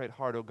contrite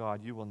heart, O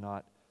God, you will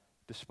not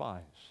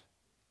despise.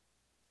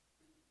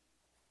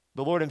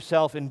 The Lord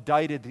himself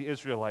indicted the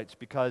Israelites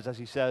because, as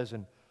he says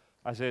in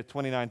Isaiah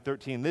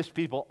 29:13, "This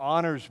people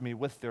honors me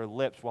with their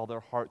lips while their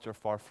hearts are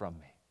far from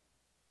me."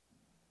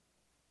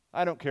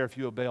 I don't care if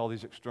you obey all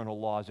these external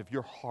laws if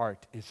your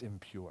heart is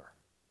impure.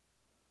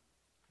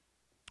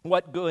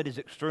 What good is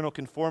external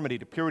conformity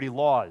to purity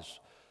laws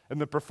and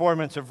the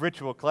performance of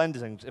ritual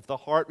cleansings if the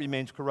heart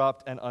remains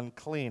corrupt and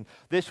unclean?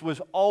 This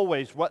was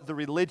always what the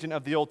religion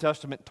of the Old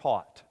Testament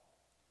taught.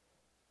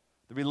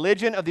 The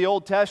religion of the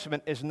Old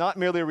Testament is not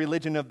merely a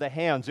religion of the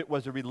hands, it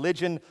was a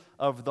religion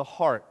of the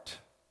heart.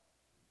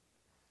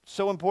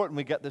 So important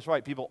we get this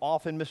right. People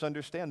often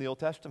misunderstand the Old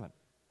Testament.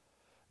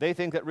 They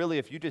think that really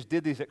if you just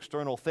did these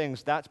external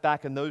things, that's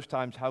back in those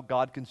times how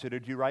God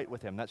considered you right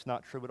with Him. That's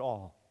not true at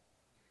all.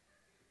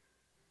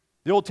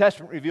 The Old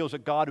Testament reveals a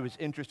God who is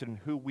interested in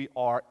who we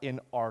are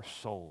in our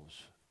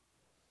souls,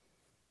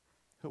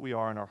 who we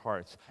are in our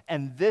hearts.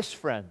 And this,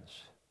 friends,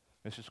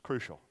 this is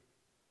crucial,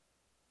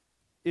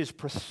 is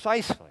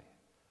precisely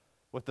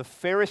what the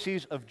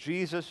Pharisees of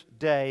Jesus'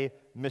 day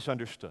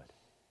misunderstood.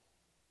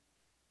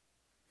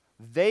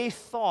 They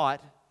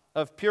thought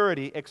of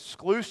purity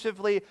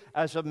exclusively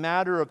as a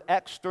matter of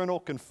external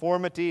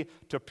conformity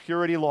to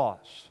purity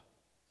laws.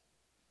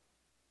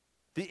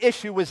 The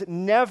issue was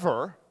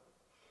never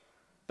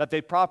that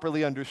they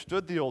properly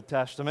understood the Old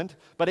Testament,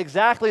 but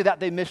exactly that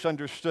they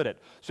misunderstood it.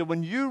 So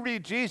when you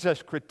read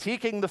Jesus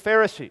critiquing the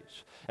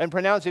Pharisees and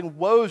pronouncing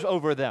woes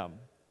over them,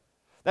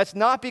 that's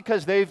not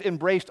because they've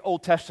embraced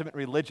Old Testament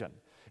religion.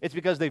 It's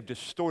because they've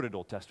distorted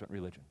Old Testament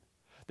religion.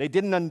 They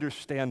didn't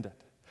understand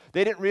it.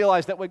 They didn't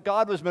realize that what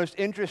God was most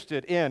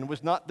interested in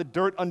was not the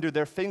dirt under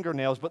their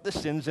fingernails, but the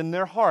sins in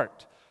their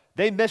heart.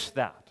 They missed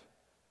that.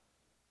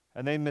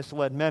 And they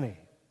misled many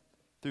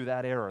through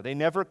that error. They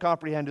never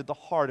comprehended the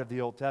heart of the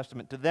Old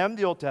Testament. To them,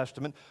 the Old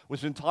Testament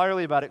was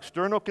entirely about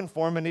external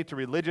conformity to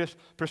religious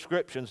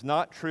prescriptions,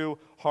 not true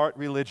heart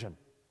religion.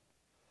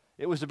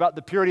 It was about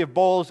the purity of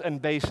bowls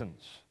and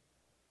basins,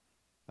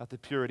 not the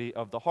purity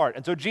of the heart.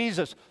 And so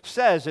Jesus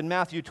says in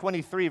Matthew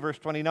 23, verse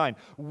 29,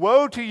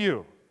 "Woe to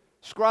you,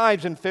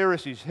 scribes and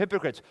Pharisees,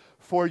 hypocrites,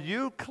 for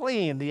you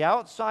clean the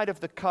outside of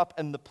the cup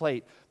and the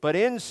plate, but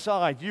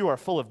inside you are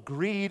full of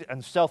greed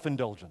and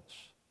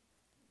self-indulgence.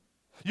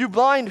 You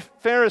blind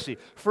Pharisee,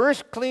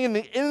 first clean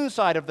the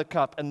inside of the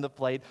cup and the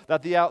plate,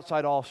 that the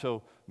outside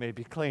also may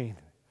be clean.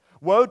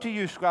 Woe to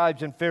you,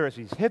 scribes and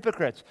Pharisees,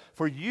 hypocrites,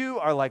 for you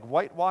are like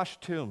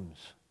whitewashed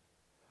tombs,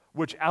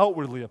 which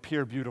outwardly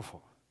appear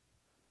beautiful,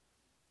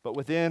 but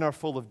within are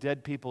full of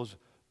dead people's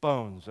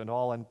bones and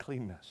all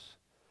uncleanness.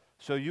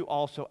 So you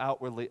also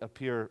outwardly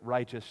appear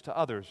righteous to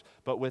others,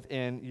 but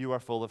within you are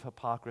full of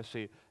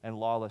hypocrisy and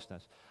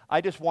lawlessness." I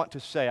just want to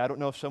say, I don't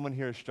know if someone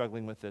here is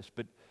struggling with this,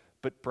 but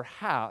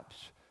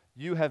perhaps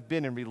you have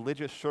been in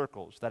religious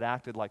circles that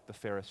acted like the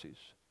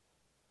Pharisees,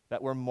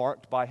 that were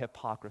marked by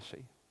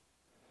hypocrisy.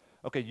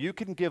 Okay, you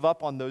can give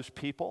up on those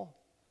people,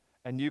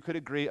 and you could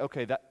agree,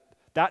 okay,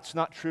 that's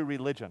not true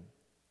religion.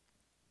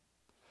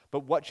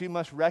 But what you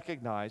must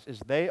recognize is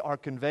they are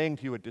conveying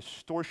to you a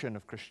distortion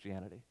of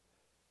Christianity.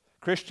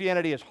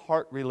 Christianity is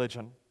heart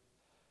religion.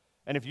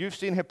 And if you've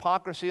seen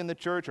hypocrisy in the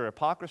church or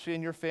hypocrisy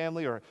in your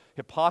family or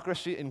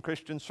hypocrisy in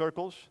Christian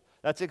circles,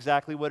 that's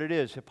exactly what it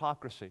is,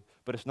 hypocrisy.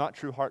 But it's not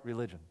true heart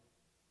religion.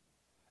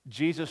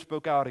 Jesus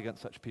spoke out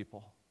against such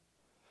people.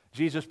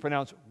 Jesus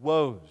pronounced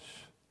woes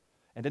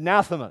and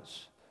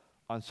anathemas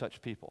on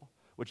such people.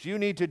 What you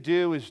need to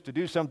do is to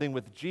do something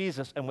with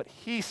Jesus and what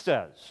He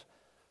says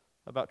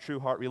about true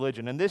heart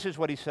religion. And this is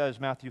what He says,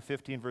 Matthew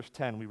 15, verse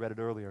 10. We read it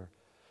earlier.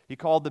 He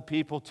called the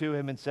people to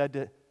Him and said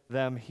to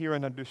them, "Hear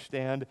and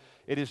understand,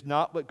 it is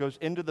not what goes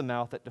into the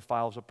mouth that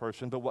defiles a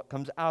person, but what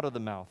comes out of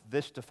the mouth.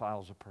 This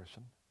defiles a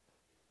person.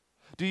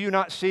 Do you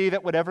not see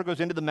that whatever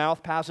goes into the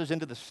mouth passes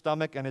into the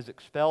stomach and is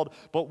expelled,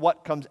 but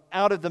what comes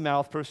out of the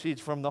mouth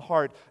proceeds from the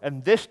heart,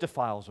 and this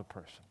defiles a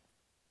person?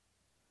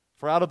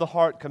 For out of the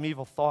heart come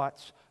evil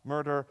thoughts,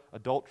 murder,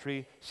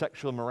 adultery,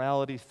 sexual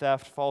immorality,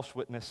 theft, false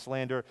witness,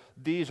 slander.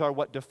 These are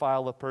what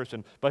defile a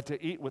person, but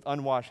to eat with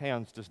unwashed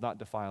hands does not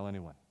defile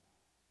anyone."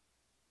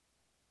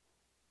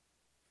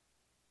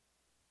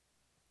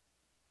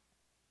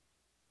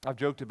 I've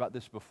joked about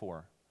this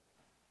before.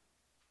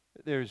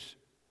 There's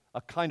a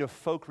kind of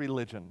folk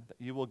religion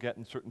that you will get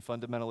in certain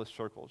fundamentalist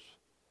circles,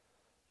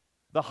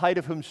 the height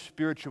of whom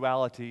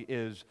spirituality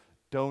is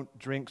don't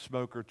drink,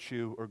 smoke, or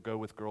chew, or go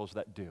with girls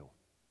that do.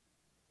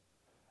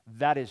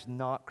 That is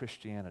not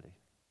Christianity.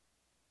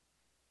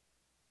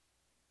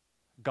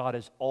 God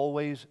has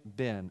always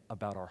been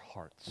about our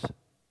hearts.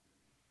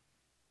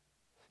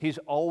 He's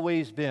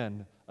always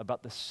been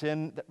about the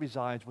sin that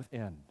resides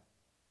within.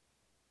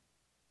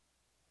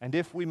 And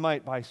if we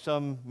might by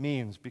some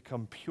means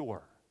become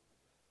pure,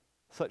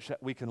 such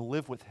that we can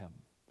live with Him,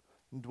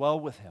 and dwell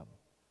with Him,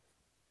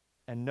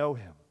 and know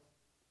Him.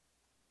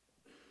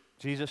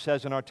 Jesus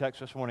says in our text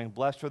this morning,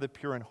 "Blessed are the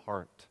pure in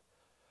heart,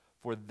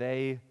 for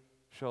they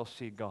shall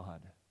see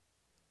God."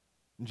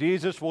 And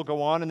Jesus will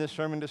go on in this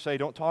sermon to say,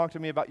 don't talk to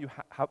me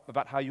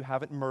about how you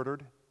haven't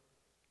murdered.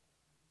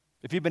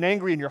 If you've been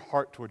angry in your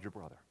heart toward your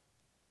brother.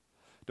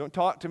 Don't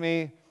talk to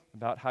me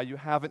about how you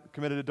haven't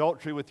committed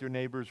adultery with your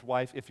neighbor's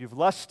wife if you've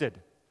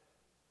lusted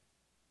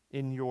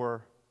in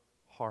your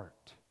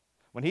heart.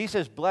 When He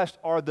says, "Blessed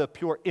are the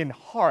pure in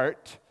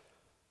heart,"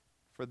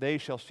 for they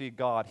shall see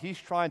God. He's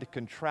trying to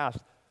contrast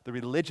the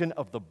religion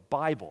of the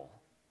Bible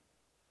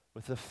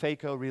with the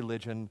fake-o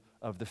religion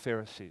of the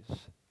Pharisees.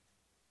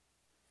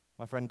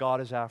 My friend, God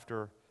is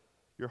after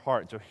your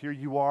heart. And so here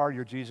you are,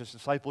 you're Jesus'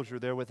 disciples, you're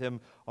there with him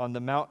on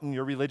the mountain.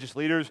 Your religious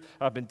leaders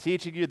have been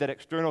teaching you that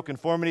external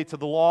conformity to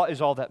the law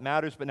is all that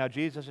matters, but now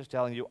Jesus is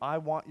telling you, I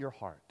want your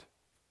heart.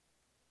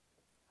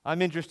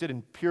 I'm interested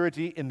in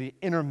purity in the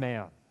inner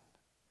man.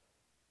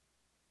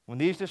 When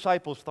these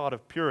disciples thought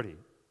of purity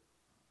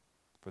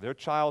for their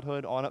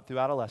childhood on up through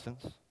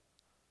adolescence,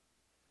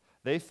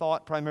 they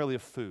thought primarily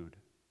of food.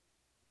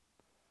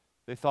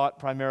 They thought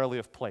primarily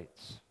of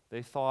plates.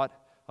 They thought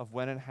of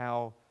when and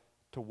how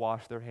to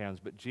wash their hands.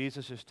 But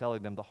Jesus is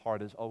telling them the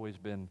heart has always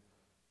been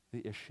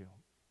the issue.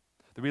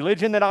 The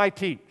religion that I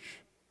teach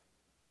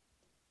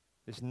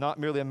is not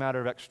merely a matter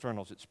of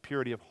externals. It's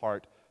purity of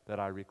heart that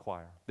I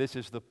require. This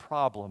is the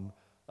problem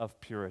of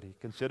purity.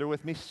 Consider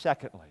with me,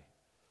 secondly,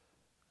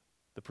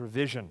 the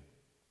provision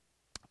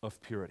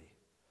of purity.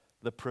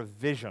 The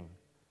provision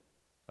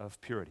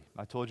of purity.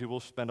 I told you we'll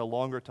spend a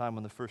longer time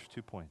on the first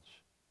 2 points.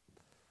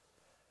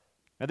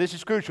 Now, this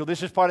is crucial.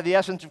 This is part of the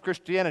essence of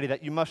Christianity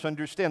that you must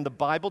understand. The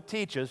Bible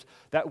teaches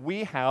that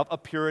we have a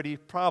purity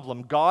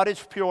problem. God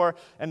is pure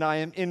and I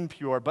am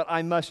impure, but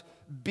I must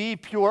be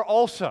pure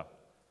also.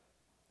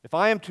 If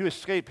I am to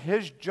escape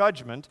his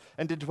judgment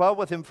and to dwell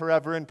with him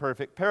forever in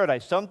perfect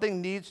paradise,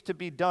 something needs to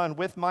be done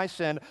with my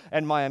sin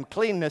and my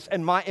uncleanness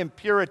and my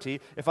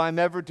impurity if I'm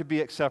ever to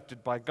be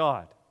accepted by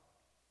God.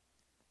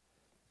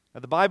 Now,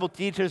 the Bible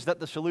teaches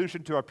that the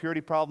solution to our purity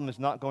problem is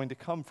not going to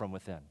come from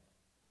within.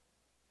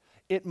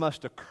 It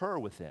must occur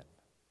within,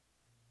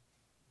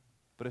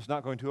 but it's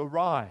not going to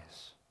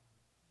arise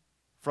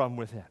from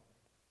within.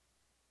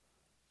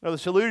 Now, the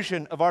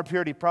solution of our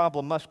purity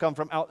problem must come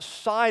from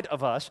outside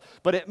of us,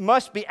 but it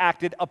must be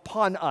acted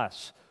upon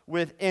us,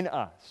 within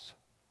us.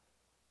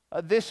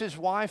 This is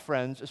why,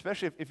 friends,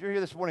 especially if you're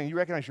here this morning and you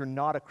recognize you're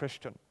not a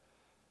Christian,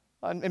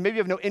 and maybe you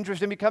have no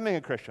interest in becoming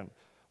a Christian,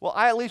 well,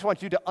 I at least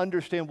want you to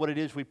understand what it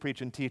is we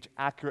preach and teach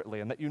accurately,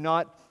 and that you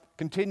not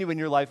continue in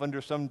your life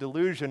under some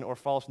delusion or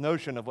false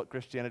notion of what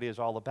Christianity is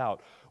all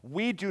about.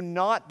 We do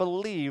not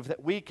believe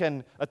that we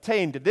can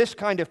attain to this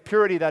kind of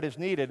purity that is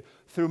needed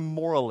through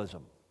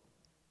moralism.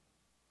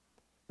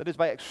 That is,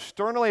 by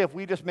externally, if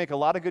we just make a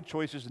lot of good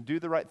choices and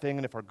do the right thing,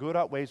 and if our good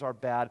outweighs our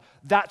bad,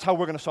 that's how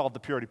we're going to solve the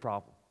purity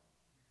problem.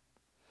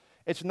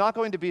 It's not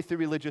going to be through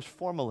religious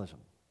formalism.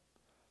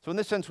 So in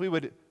this sense, we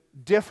would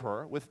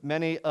differ with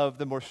many of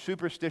the more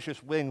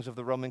superstitious wings of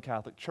the Roman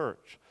Catholic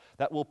Church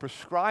that will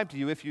prescribe to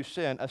you, if you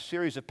sin, a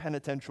series of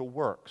penitential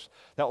works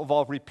that will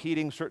involve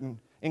repeating certain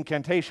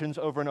incantations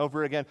over and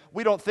over again.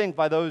 We don't think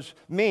by those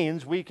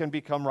means we can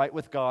become right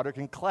with God or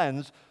can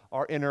cleanse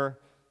our inner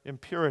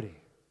impurity.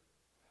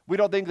 We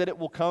don't think that it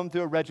will come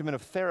through a regimen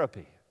of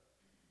therapy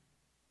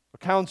or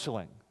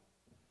counseling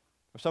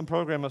or some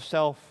program of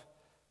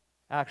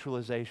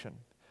self-actualization.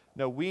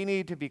 No, we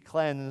need to be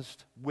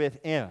cleansed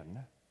within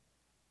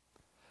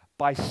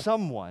by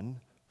someone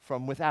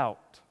from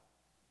without.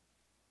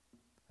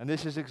 And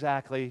this is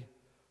exactly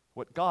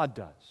what God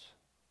does.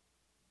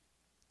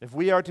 If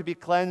we are to be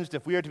cleansed,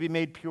 if we are to be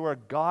made pure,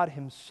 God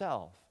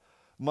himself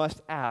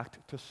must act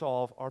to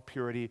solve our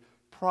purity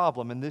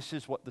problem. And this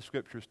is what the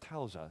Scriptures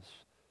tells us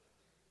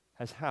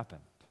has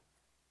happened.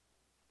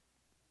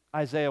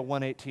 Isaiah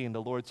 1:18,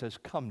 the Lord says,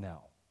 "Come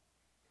now,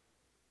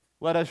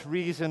 let us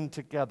reason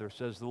together,"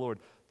 says the Lord.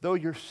 "Though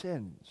your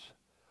sins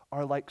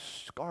are like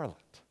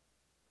scarlet,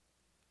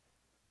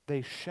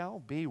 they shall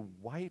be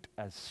white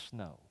as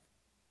snow.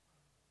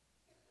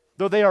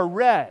 Though they are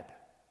red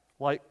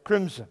like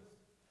crimson,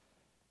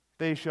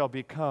 they shall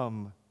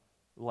become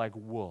like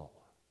wool."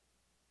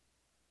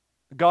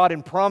 God,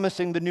 in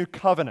promising the new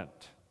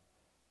covenant,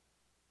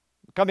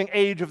 the coming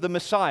age of the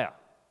Messiah,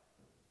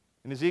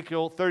 in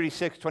Ezekiel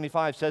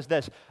 36:25 says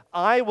this,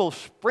 "I will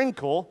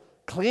sprinkle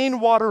clean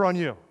water on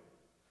you,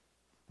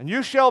 and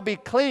you shall be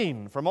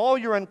clean from all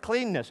your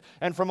uncleanness,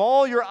 and from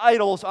all your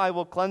idols I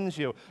will cleanse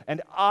you,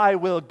 and I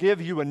will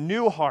give you a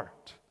new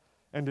heart,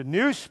 and a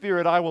new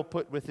spirit I will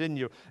put within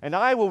you, and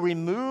I will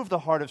remove the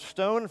heart of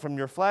stone from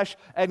your flesh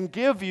and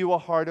give you a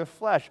heart of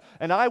flesh,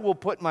 and I will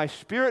put my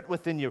spirit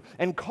within you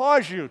and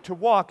cause you to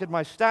walk in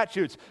my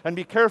statutes and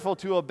be careful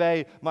to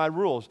obey my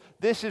rules."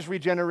 This is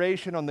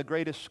regeneration on the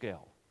greatest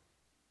scale.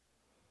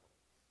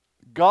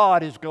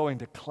 God is going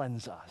to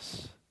cleanse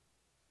us.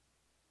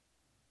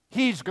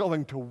 He's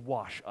going to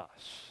wash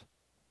us.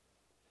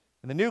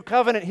 In the new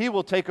covenant, he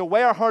will take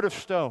away our heart of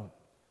stone,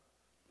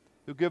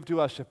 he'll give to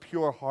us a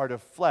pure heart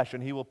of flesh,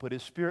 and he will put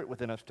his spirit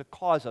within us to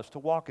cause us to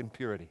walk in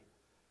purity,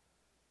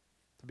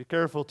 to be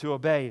careful to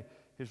obey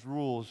his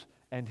rules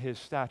and his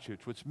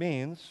statutes, which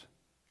means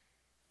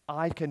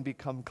I can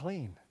become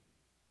clean,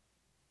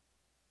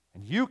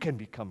 and you can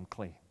become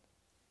clean.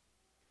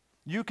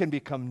 You can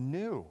become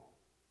new.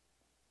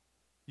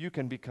 You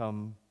can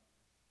become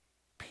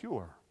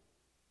pure.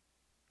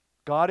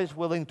 God is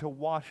willing to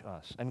wash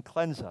us and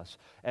cleanse us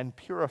and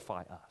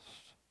purify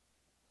us.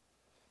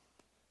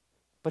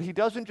 But he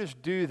doesn't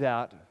just do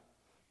that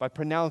by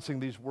pronouncing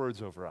these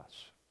words over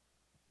us.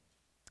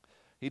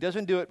 He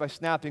doesn't do it by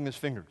snapping his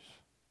fingers.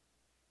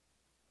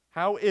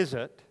 How is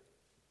it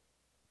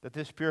that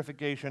this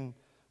purification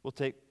will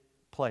take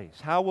place?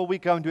 How will we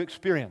come to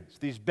experience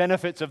these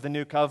benefits of the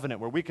new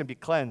covenant where we can be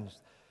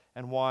cleansed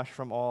and washed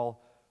from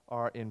all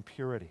our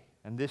impurity?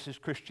 And this is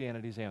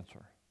Christianity's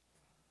answer.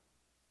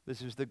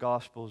 This is the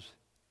gospel's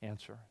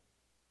answer.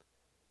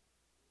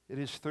 It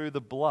is through the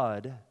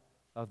blood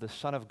of the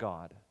Son of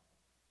God,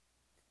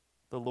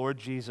 the Lord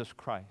Jesus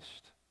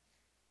Christ.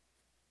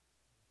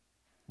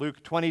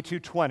 Luke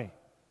 22:20,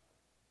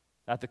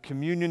 at the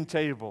communion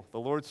table, the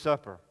Lord's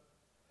Supper,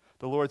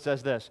 the Lord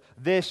says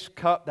this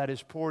cup that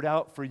is poured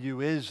out for you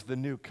is the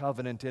new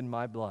covenant in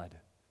my blood.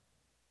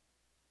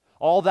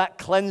 All that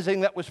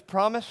cleansing that was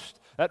promised,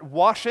 that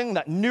washing,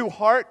 that new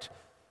heart,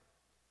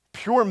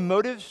 pure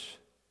motives,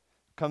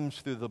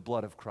 comes through the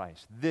blood of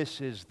Christ. This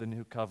is the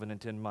new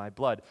covenant in my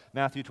blood.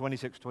 Matthew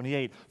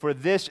 26:28, for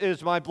this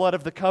is my blood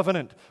of the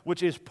covenant,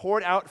 which is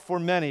poured out for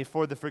many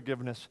for the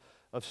forgiveness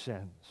of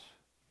sins.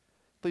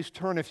 Please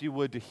turn, if you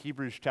would, to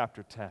Hebrews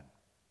chapter 10.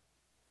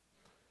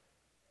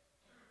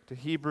 To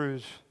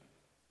Hebrews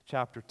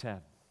chapter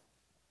 10.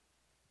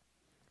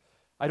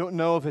 I don't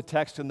know of a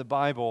text in the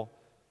Bible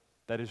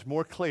that is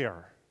more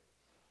clear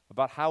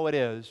about how it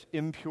is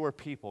impure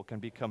people can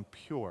become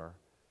pure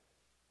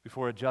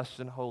before a just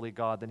and holy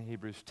God than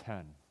Hebrews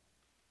 10.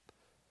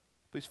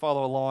 Please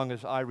follow along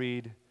as I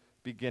read,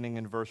 beginning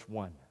in verse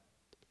 1.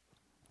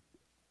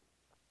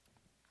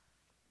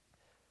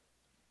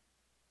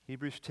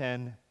 Hebrews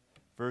 10,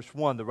 verse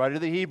 1. The writer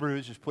of the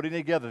Hebrews is putting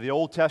together the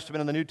Old Testament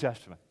and the New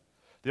Testament.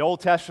 The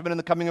Old Testament and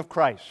the coming of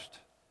Christ.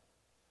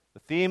 The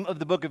theme of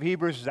the book of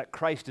Hebrews is that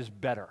Christ is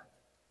better.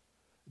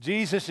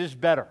 Jesus is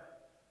better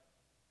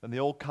than the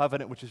old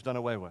covenant which is done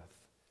away with.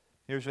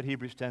 Here's what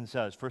Hebrews 10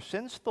 says. For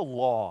since the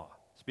law,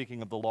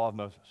 speaking of the law of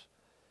Moses,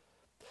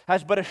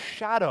 has but a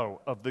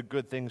shadow of the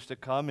good things to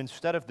come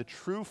instead of the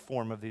true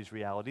form of these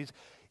realities,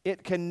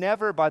 it can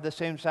never, by the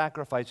same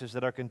sacrifices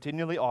that are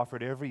continually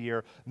offered every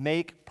year,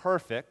 make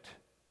perfect,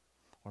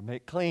 or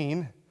make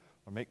clean,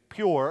 or make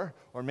pure,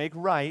 or make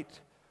right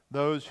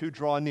those who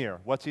draw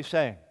near. What's he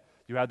saying?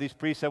 You have these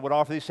priests that would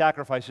offer these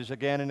sacrifices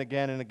again and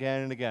again and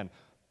again and again.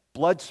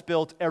 Blood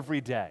spilt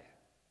every day.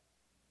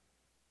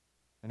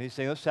 And he's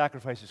saying those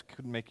sacrifices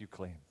couldn't make you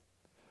clean.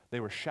 They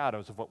were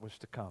shadows of what was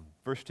to come.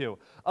 Verse 2,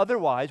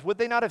 otherwise, would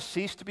they not have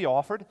ceased to be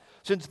offered,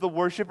 since the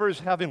worshipers,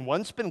 having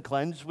once been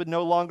cleansed, would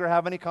no longer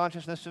have any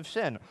consciousness of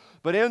sin?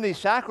 But in these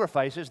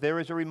sacrifices there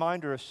is a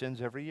reminder of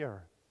sins every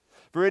year.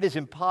 For it is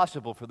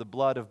impossible for the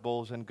blood of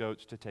bulls and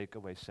goats to take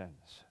away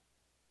sins.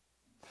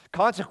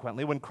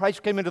 Consequently, when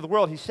Christ came into the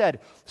world, he said,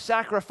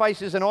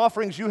 sacrifices and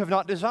offerings you have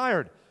not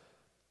desired,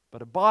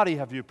 but a body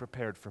have you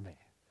prepared for me.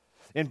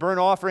 In burnt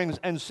offerings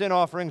and sin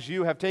offerings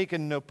you have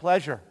taken no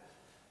pleasure.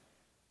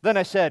 Then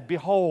I said,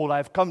 behold, I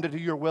have come to do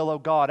your will, O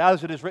God,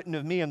 as it is written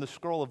of me in the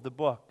scroll of the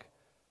book.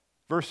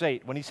 Verse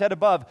 8, when he said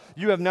above,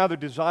 you have neither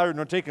desired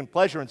nor taken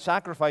pleasure in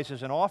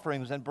sacrifices and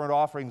offerings and burnt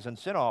offerings and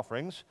sin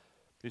offerings,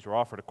 these were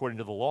offered according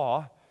to the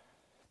law.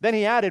 Then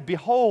he added,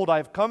 behold, I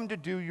have come to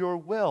do your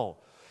will.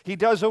 He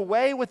does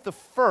away with the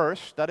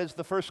first, that is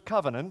the first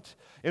covenant,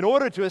 in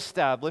order to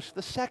establish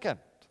the second.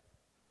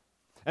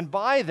 And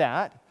by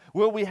that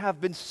will we have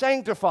been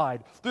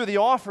sanctified through the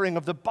offering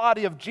of the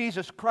body of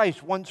Jesus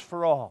Christ once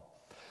for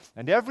all.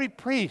 And every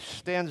priest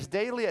stands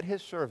daily at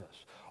his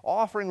service,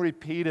 offering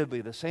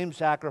repeatedly the same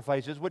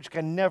sacrifices which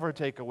can never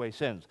take away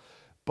sins.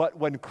 But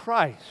when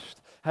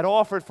Christ had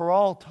offered for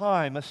all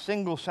time a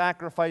single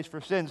sacrifice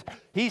for sins,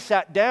 he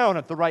sat down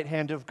at the right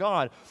hand of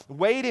God,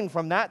 waiting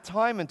from that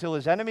time until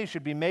his enemy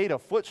should be made a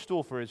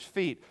footstool for his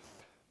feet.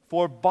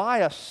 For by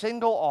a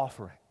single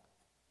offering,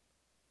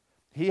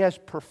 he has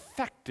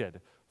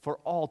perfected for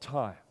all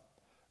time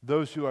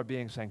those who are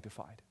being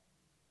sanctified.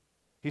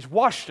 He's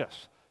washed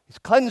us. He's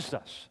cleansed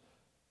us.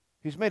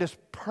 He's made us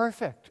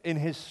perfect in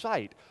his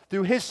sight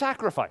through his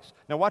sacrifice.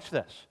 Now watch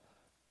this.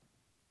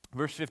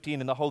 Verse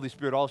 15, and the Holy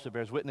Spirit also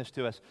bears witness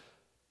to us.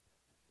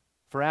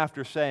 For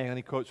after saying, and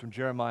he quotes from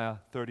Jeremiah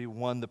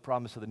 31, the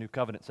promise of the new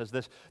covenant, says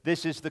this,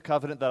 this is the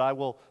covenant that I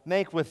will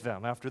make with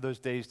them after those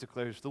days,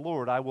 declares the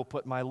Lord. I will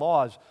put my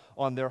laws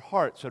on their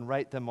hearts and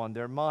write them on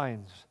their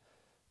minds.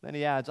 Then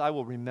he adds, I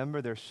will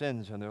remember their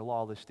sins and their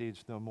lawless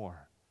deeds no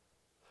more.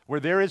 Where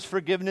there is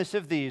forgiveness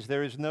of these,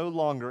 there is no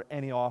longer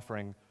any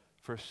offering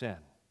for sin.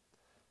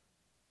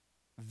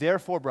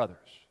 Therefore, brothers,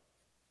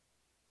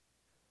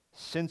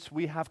 since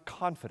we have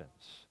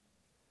confidence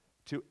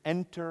to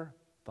enter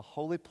the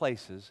holy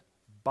places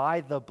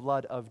by the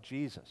blood of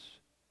Jesus.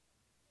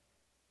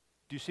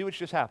 Do you see what's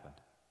just happened?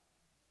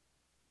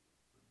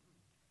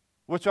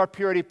 What's our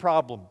purity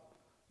problem,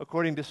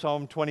 according to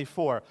Psalm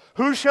 24?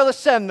 Who shall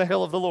ascend the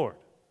hill of the Lord?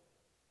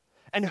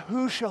 And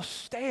who shall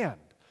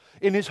stand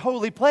in his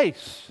holy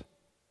place?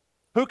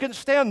 Who can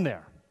stand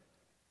there?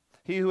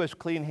 He who has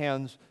clean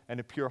hands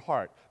and a pure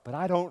heart. But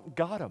I don't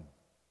got him.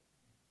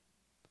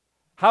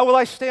 How will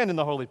I stand in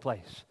the holy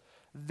place?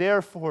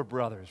 Therefore,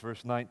 brothers,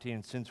 verse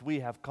 19, since we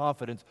have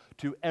confidence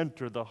to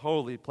enter the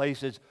holy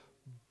places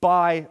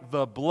by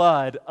the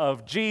blood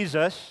of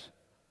Jesus,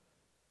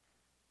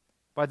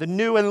 by the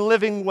new and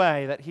living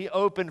way that he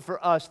opened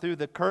for us through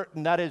the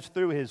curtain, that is,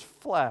 through his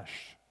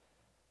flesh.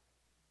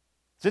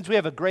 Since we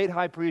have a great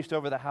high priest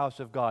over the house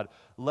of God,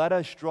 let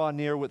us draw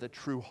near with a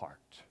true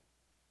heart,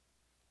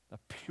 a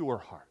pure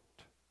heart,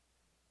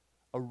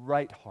 a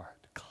right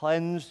heart,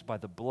 cleansed by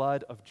the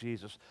blood of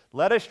Jesus.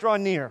 Let us draw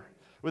near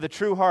with a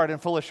true heart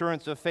and full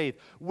assurance of faith,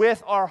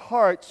 with our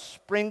hearts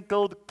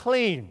sprinkled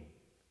clean.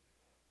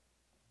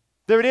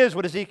 There it is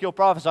what Ezekiel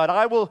prophesied.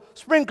 I will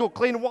sprinkle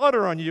clean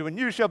water on you, and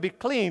you shall be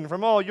clean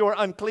from all your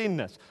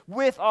uncleanness.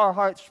 With our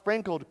hearts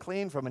sprinkled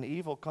clean from an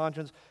evil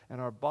conscience, and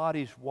our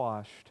bodies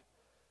washed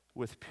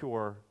with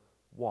pure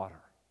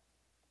water.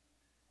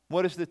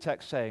 What is the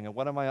text saying, and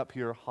what am I up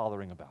here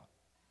hollering about?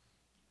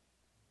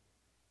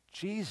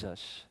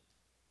 Jesus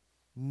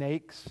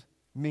makes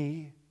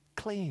me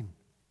clean.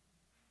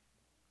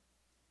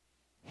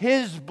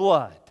 His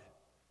blood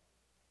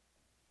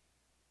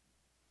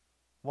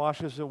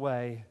washes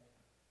away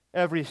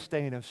every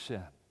stain of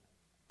sin.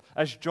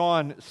 As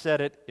John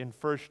said it in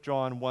 1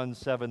 John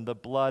 1:7, the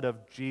blood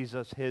of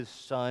Jesus, his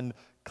Son,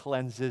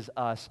 cleanses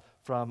us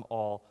from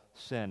all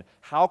sin.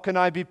 How can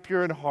I be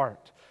pure in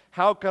heart?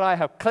 How can I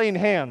have clean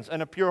hands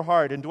and a pure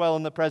heart and dwell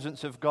in the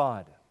presence of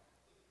God?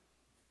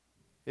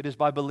 It is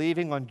by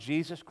believing on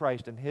Jesus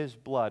Christ and his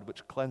blood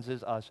which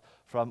cleanses us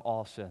from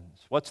all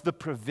sins. What's the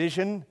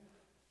provision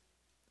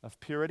of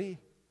purity?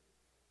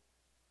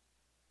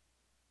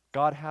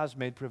 God has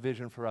made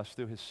provision for us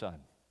through his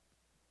Son,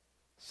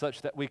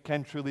 such that we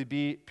can truly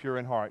be pure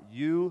in heart.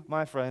 You,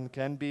 my friend,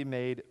 can be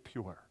made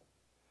pure.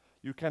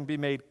 You can be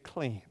made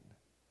clean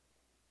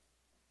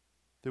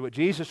through what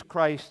Jesus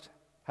Christ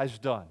has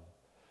done.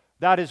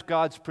 That is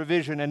God's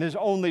provision and his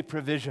only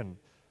provision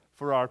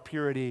for our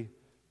purity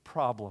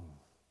problem.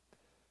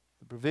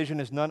 The provision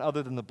is none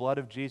other than the blood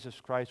of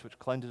Jesus Christ, which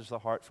cleanses the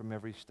heart from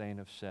every stain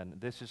of sin.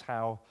 This is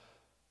how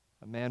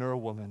a man or a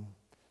woman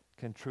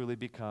can truly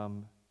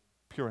become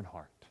pure in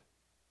heart,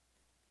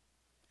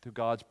 through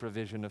God's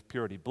provision of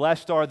purity.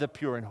 Blessed are the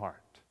pure in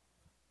heart.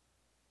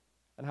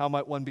 And how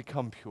might one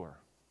become pure?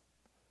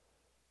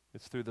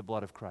 It's through the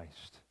blood of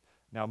Christ.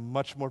 Now,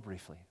 much more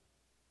briefly,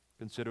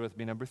 consider with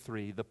me number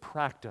 3, the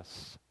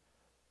practice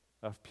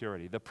of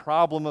purity. The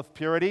problem of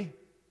purity.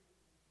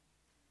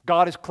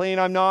 God is clean,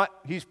 I'm not.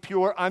 He's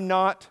pure, I'm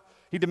not.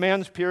 He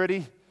demands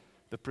purity.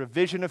 The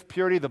provision of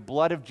purity, the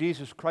blood of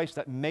Jesus Christ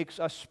that makes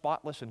us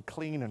spotless and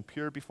clean and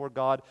pure before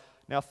God.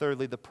 Now,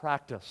 thirdly, the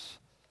practice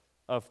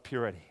of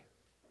purity.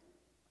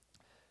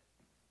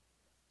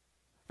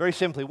 Very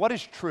simply, what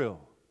is true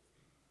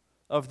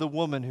of the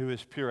woman who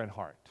is pure in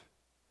heart?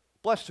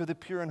 Blessed are the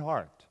pure in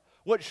heart.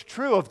 What's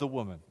true of the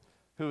woman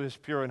who is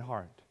pure in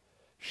heart?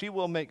 She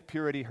will make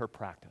purity her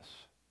practice.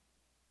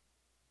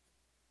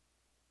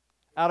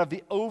 Out of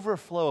the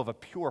overflow of a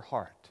pure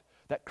heart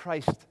that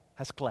Christ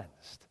has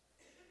cleansed,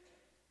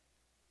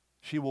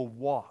 she will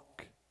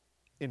walk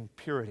in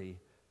purity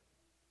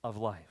of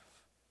life.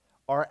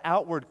 Our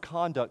outward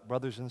conduct,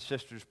 brothers and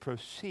sisters,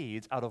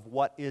 proceeds out of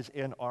what is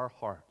in our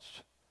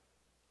hearts.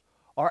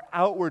 Our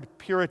outward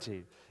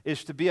purity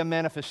is to be a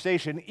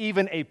manifestation,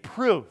 even a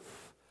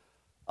proof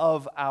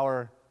of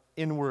our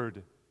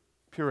inward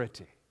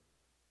purity.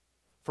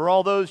 For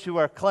all those who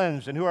are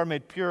cleansed and who are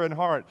made pure in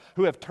heart,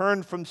 who have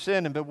turned from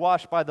sin and been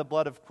washed by the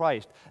blood of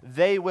Christ,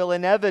 they will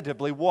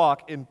inevitably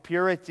walk in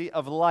purity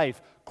of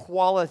life,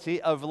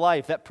 quality of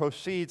life that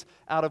proceeds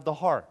out of the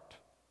heart.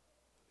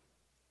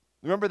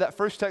 Remember that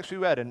first text we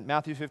read in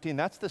Matthew 15?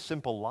 That's the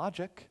simple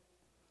logic.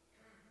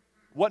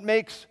 What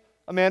makes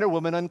a man or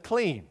woman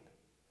unclean?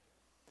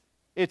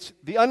 It's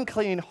the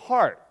unclean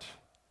heart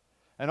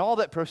and all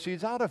that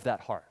proceeds out of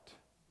that heart.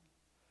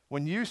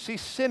 When you see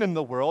sin in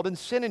the world and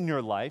sin in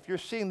your life, you're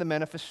seeing the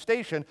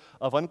manifestation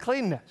of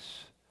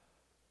uncleanness.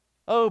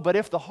 Oh, but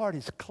if the heart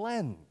is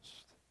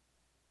cleansed,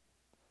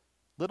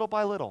 little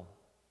by little,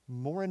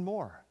 more and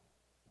more,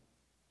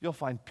 you'll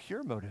find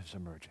pure motives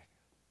emerging,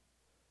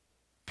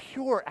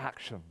 pure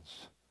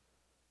actions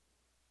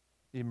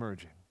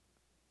emerging,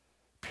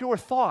 pure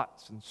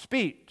thoughts and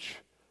speech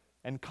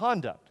and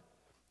conduct.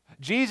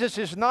 Jesus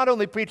is not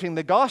only preaching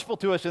the gospel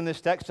to us in this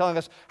text, telling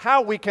us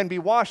how we can be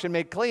washed and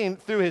made clean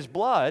through his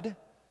blood.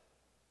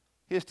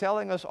 He is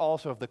telling us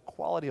also of the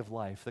quality of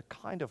life, the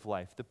kind of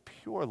life, the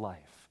pure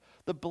life,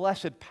 the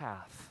blessed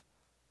path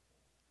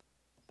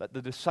that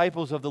the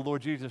disciples of the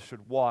Lord Jesus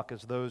should walk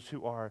as those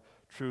who are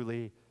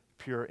truly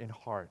pure in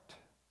heart.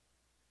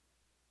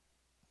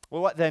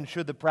 Well, what then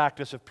should the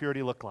practice of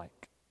purity look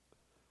like?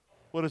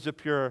 What does a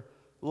pure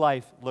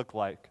life look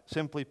like?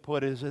 Simply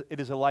put, it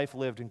is a life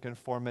lived in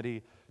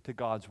conformity to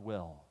God's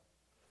will.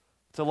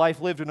 It's a life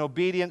lived in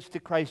obedience to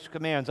Christ's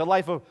commands, a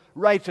life of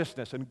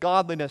righteousness and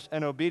godliness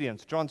and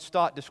obedience. John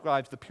Stott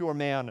describes the pure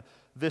man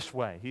this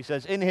way. He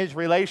says, in his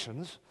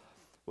relations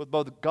with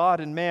both God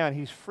and man,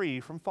 he's free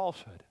from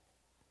falsehood.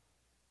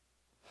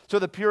 So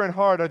the pure in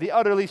heart are the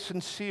utterly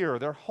sincere.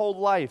 Their whole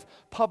life,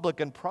 public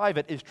and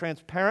private, is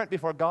transparent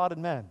before God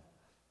and men.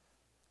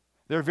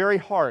 Their very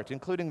heart,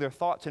 including their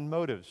thoughts and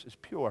motives, is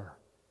pure.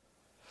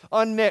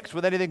 unmixed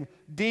with anything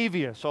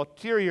devious,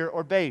 ulterior,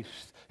 or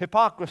base.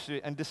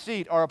 Hypocrisy and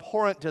deceit are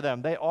abhorrent to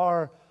them. They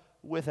are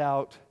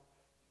without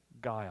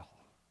guile.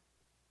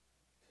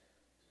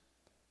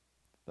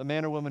 The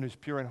man or woman who's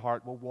pure in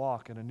heart will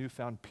walk in a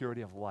newfound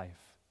purity of life.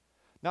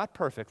 Not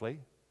perfectly.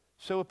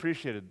 So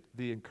appreciated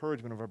the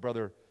encouragement of our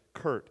brother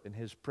Kurt in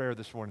his prayer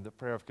this morning, the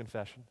prayer of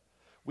confession.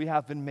 We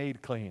have been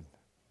made clean,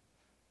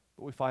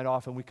 but we find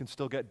often we can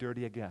still get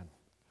dirty again.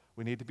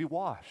 We need to be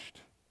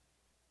washed.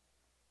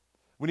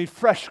 We need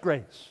fresh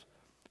grace,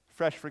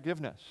 fresh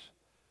forgiveness.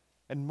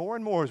 And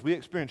more as we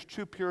experience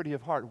true purity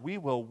of heart, we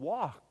will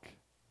walk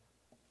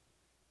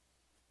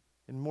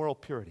in moral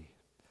purity.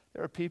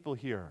 There are people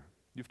here,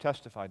 you've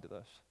testified to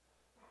this,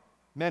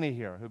 many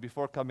here who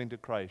before coming to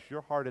Christ,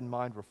 your heart and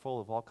mind were full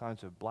of all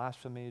kinds of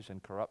blasphemies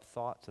and corrupt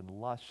thoughts and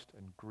lust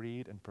and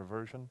greed and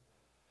perversion.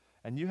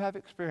 And you have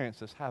experienced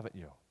this, haven't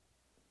you?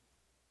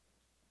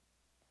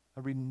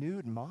 A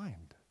renewed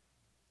mind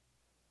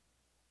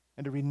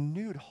and a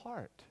renewed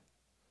heart.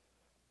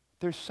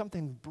 There's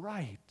something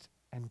bright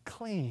and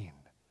clean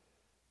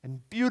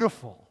and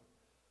beautiful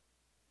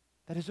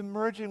that is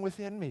emerging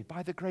within me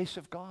by the grace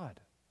of God.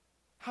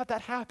 How'd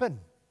that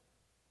happen?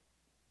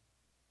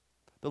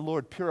 The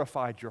Lord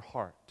purified your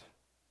heart.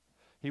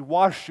 He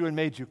washed you and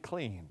made you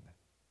clean.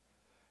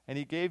 And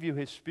He gave you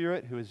His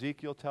Spirit, who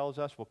Ezekiel tells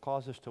us will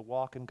cause us to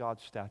walk in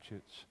God's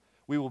statutes.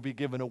 We will be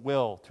given a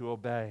will to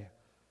obey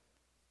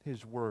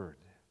His word.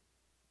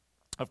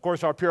 Of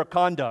course, our pure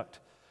conduct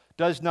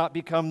does not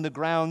become the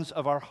grounds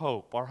of our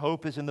hope. Our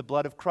hope is in the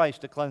blood of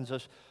Christ to cleanse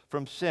us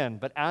from sin.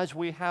 But as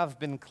we have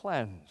been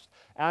cleansed,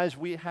 as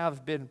we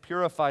have been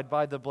purified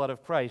by the blood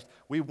of Christ,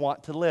 we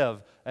want to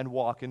live and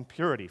walk in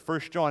purity. 1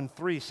 John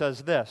 3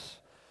 says this,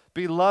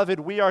 "Beloved,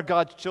 we are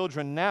God's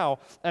children now,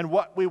 and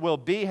what we will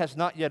be has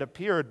not yet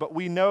appeared, but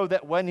we know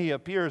that when He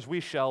appears, we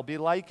shall be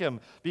like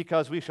Him,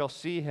 because we shall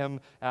see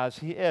Him as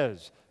He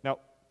is." Now,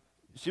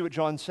 see what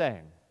John's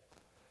saying?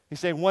 He's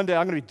saying, one day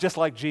I'm going to be just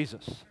like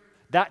Jesus.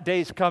 That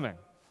day's coming.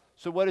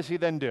 So what does he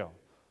then do?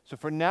 So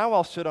for now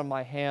I'll sit on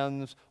my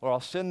hands, or I'll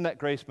sin that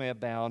grace may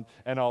abound,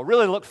 and I'll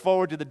really look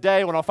forward to the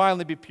day when I'll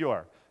finally be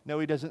pure. No,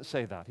 he doesn't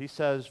say that. He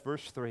says,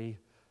 verse 3,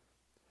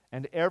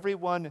 "And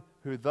everyone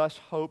who thus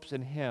hopes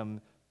in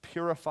Him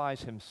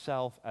purifies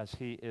himself as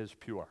He is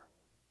pure."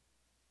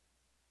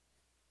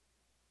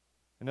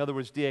 In other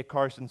words, D.A.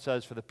 Carson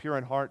says, for the pure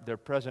in heart, their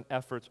present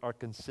efforts are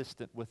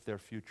consistent with their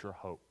future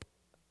hope.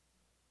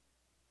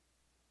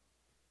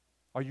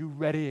 Are you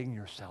readying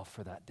yourself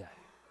for that day?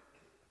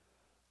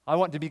 I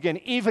want to begin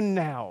even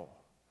now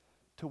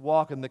to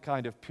walk in the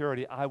kind of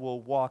purity I will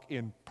walk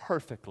in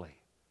perfectly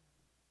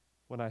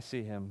when I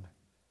see Him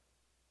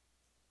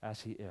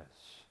as He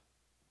is.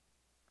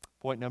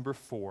 Point number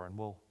 4, and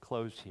we'll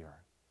close here.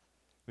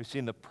 We've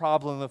seen the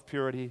problem of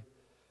purity,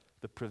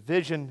 the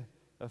provision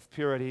of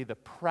purity, the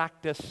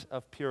practice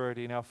of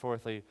purity. Now,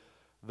 fourthly,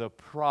 the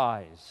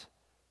prize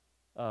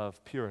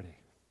of purity.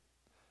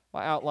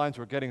 My outlines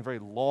were getting very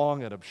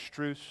long and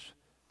abstruse.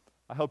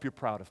 I hope you're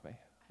proud of me.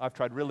 I've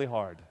tried really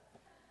hard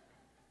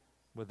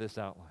with this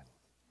outline.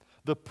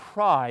 The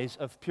prize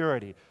of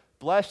purity.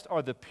 Blessed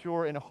are the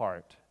pure in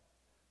heart,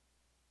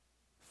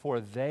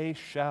 for they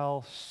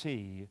shall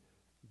see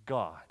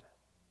God.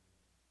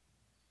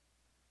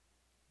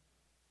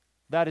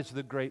 That is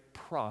the great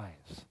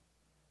prize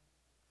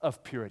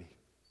of purity.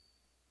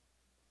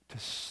 To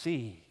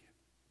see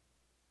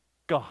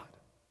God.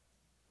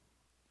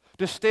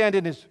 To stand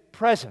in His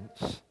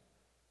presence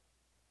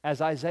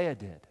as Isaiah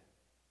did,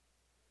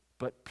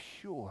 but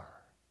pure,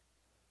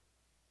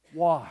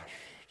 washed,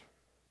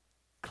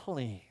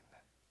 clean.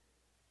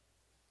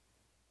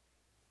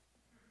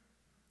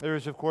 There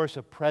is, of course,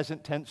 a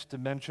present tense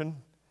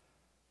dimension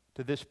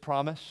to this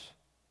promise.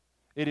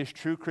 It is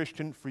true,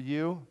 Christian, for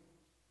you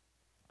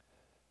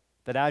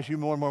that as you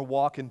more and more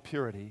walk in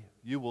purity,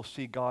 you will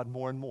see God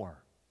more and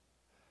more.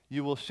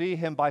 You will see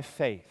Him by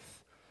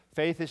faith.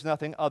 Faith is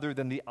nothing other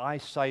than the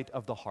eyesight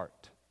of the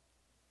heart.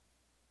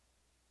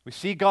 We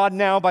see God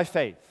now by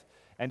faith,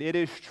 and it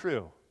is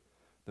true.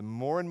 The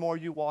more and more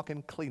you walk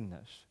in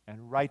cleanness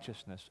and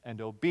righteousness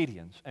and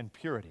obedience and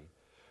purity,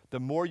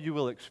 the more you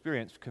will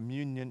experience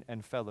communion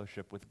and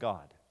fellowship with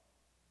God.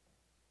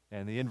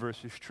 And the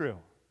inverse is true.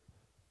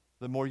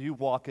 The more you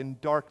walk in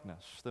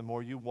darkness, the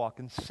more you walk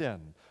in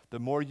sin, the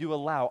more you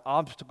allow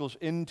obstacles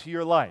into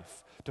your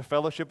life to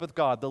fellowship with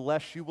God, the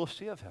less you will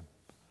see of Him.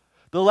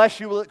 The less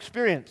you will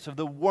experience of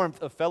the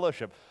warmth of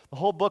fellowship. The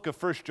whole book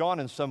of 1 John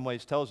in some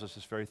ways tells us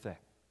this very thing.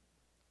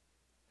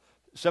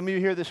 Some of you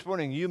here this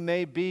morning, you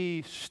may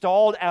be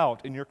stalled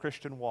out in your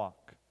Christian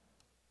walk.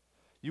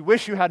 You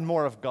wish you had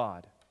more of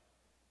God.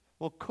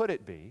 Well, could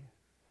it be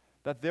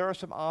that there are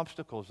some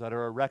obstacles that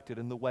are erected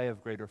in the way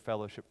of greater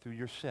fellowship through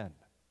your sin?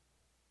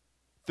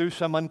 Through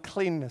some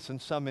uncleanness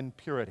and some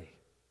impurity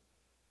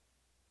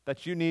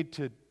that you need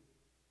to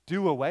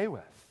do away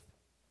with?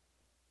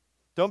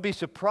 Don't be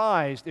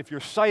surprised if your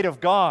sight of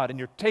God and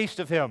your taste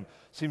of Him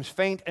seems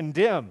faint and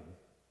dim,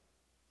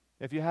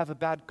 if you have a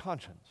bad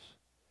conscience,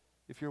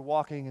 if you're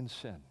walking in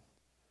sin.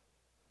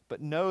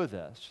 But know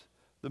this,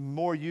 The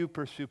more you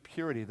pursue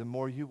purity, the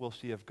more you will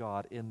see of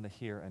God in the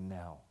here and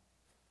now.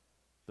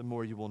 The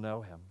more you will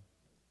know Him.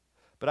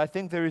 But I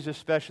think there is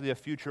especially a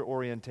future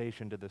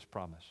orientation to this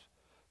promise.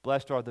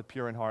 Blessed are the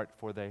pure in heart,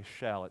 for they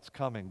shall. It's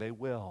coming. They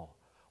will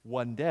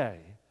one day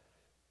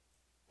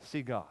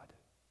see God.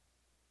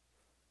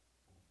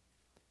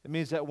 It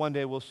means that one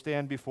day we'll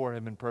stand before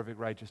Him in perfect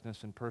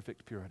righteousness and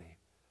perfect purity.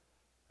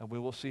 And we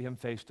will see Him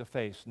face to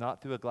face,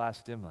 not through a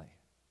glass dimly.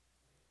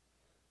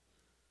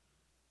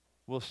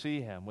 We'll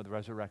see Him with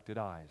resurrected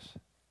eyes.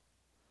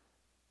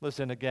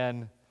 Listen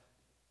again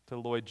to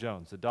Lloyd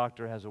Jones. The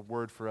doctor has a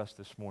word for us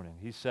this morning.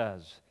 He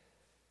says,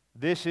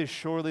 "This is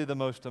surely the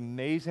most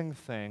amazing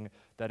thing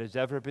that has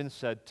ever been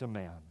said to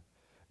man,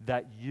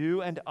 that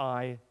you and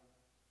I,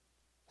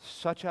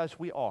 such as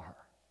we are,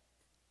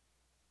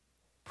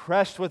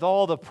 pressed with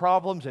all the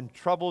problems and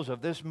troubles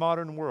of this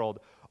modern world,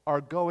 are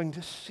going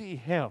to see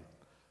Him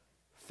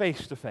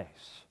face to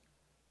face.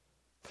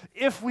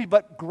 If we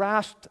but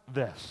grasped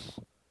this,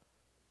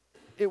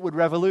 it would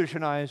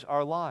revolutionize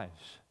our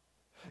lives.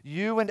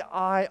 You and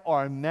I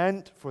are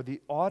meant for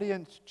the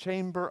audience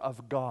chamber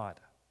of God.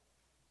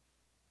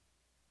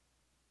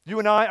 You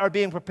and I are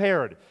being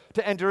prepared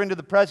to enter into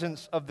the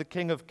presence of the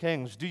King of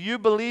Kings. Do you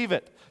believe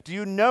it? Do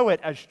you know it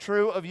as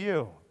true of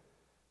you?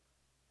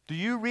 Do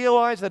you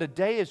realize that a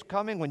day is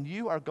coming when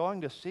you are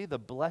going to see the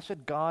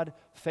blessed God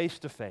face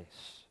to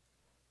face?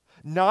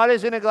 Not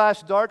as in a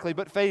glass darkly,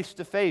 but face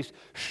to face.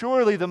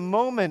 Surely the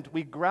moment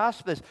we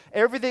grasp this,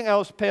 everything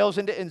else pales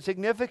into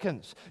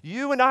insignificance.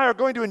 You and I are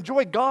going to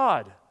enjoy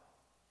God,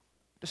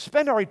 to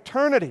spend our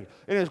eternity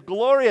in His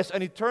glorious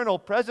and eternal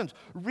presence.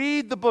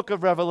 Read the book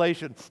of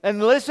Revelation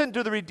and listen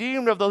to the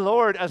redeemed of the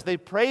Lord as they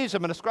praise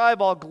Him and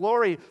ascribe all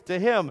glory to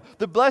Him.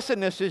 The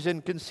blessedness is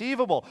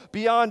inconceivable,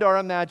 beyond our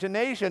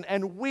imagination,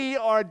 and we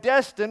are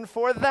destined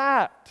for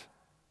that.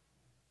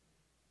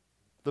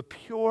 The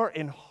pure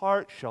in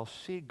heart shall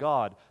see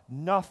God,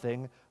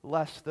 nothing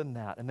less than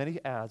that. And then he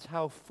adds,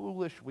 how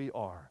foolish we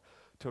are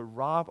to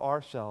rob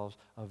ourselves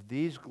of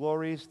these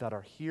glories that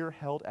are here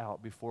held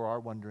out before our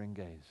wondering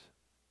gaze.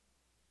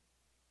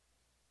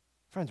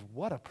 Friends,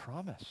 what a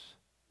promise.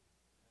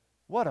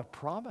 What a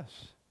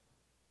promise.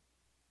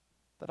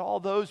 That all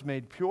those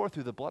made pure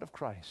through the blood of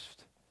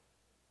Christ,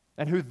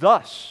 and who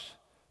thus,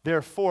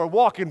 therefore,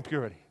 walk in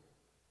purity,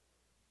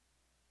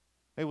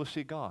 they will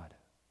see God.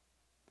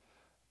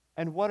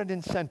 And what an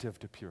incentive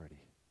to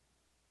purity.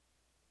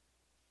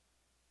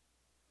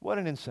 What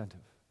an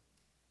incentive.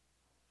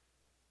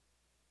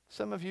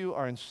 Some of you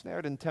are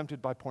ensnared and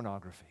tempted by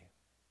pornography,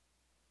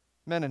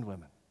 men and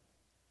women.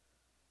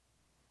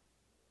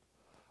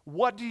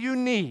 What do you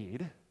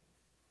need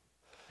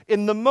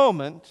in the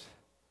moment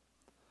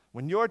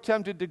when you're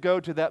tempted to go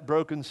to that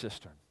broken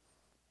cistern,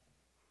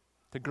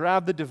 to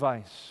grab the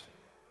device,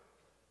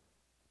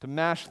 to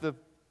mash the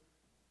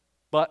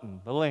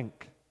button, the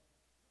link?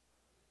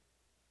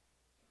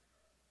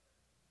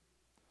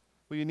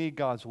 Well, you need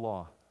God's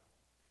law.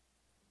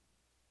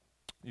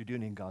 You do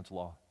need God's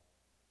law.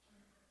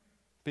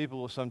 People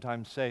will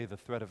sometimes say the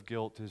threat of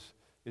guilt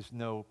is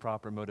no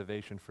proper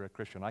motivation for a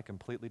Christian. I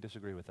completely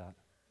disagree with that.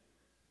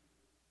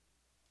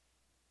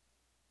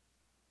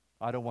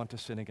 I don't want to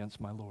sin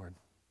against my Lord.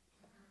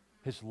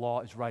 His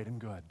law is right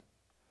and good.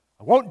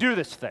 I won't do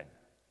this thing.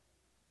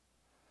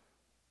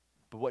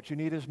 But what you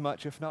need as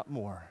much, if not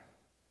more,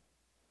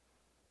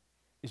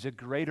 is a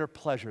greater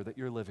pleasure that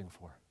you're living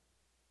for.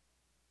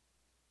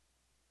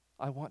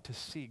 I want to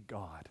see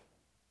God.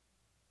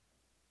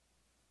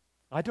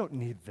 I don't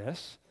need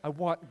this. I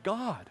want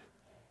God.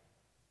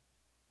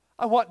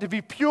 I want to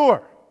be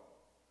pure.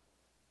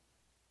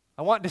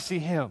 I want to see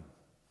Him.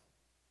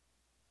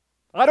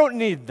 I don't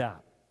need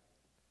that.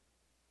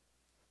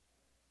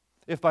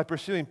 If by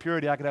pursuing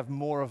purity I could have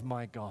more of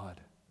my God.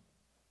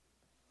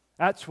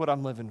 That's what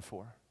I'm living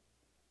for.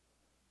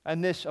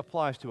 And this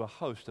applies to a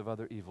host of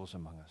other evils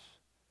among us.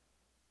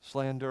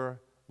 Slander,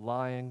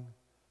 lying,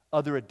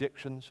 other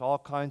addictions, all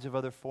kinds of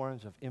other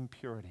forms of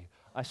impurity.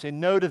 I say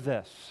no to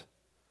this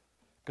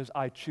because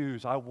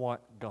I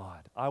want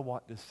God. I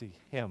want to see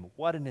Him.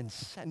 What an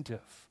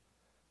incentive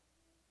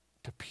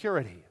to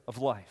purity of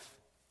life,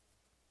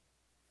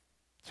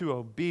 to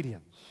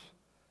obedience.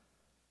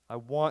 I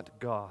want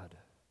God,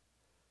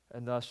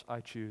 and thus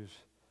I choose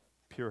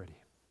purity.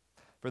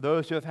 For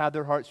those who have had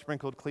their hearts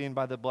sprinkled clean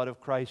by the blood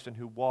of Christ and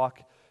who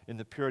walk in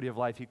the purity of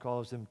life He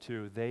calls them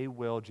to, they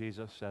will,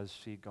 Jesus says,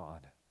 see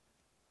God.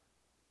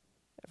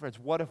 Friends,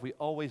 what if we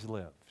always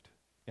lived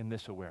in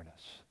this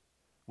awareness?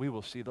 We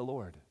will see the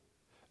Lord.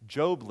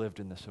 Job lived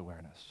in this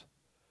awareness.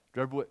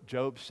 Remember what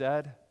Job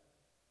said?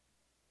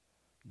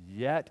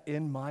 Yet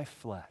in my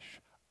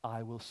flesh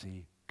I will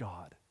see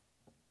God.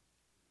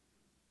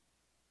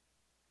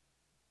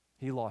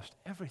 He lost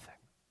everything.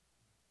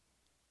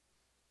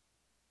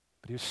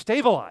 But he was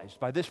stabilized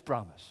by this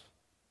promise.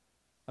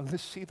 I'm going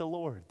to see the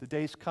Lord. The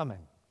day's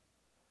coming.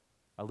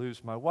 I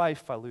lose my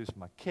wife, I lose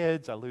my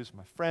kids, I lose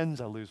my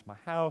friends, I lose my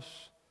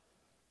house.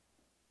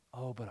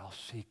 Oh, but I'll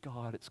see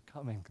God. It's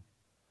coming.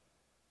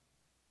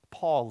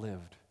 Paul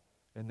lived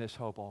in this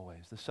hope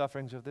always. The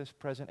sufferings of this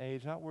present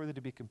age, not worthy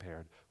to be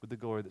compared with the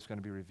glory that's going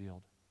to be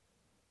revealed.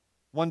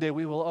 One day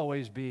we will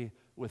always be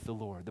with the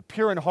Lord. The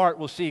pure in heart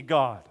will see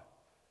God.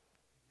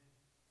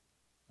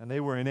 And they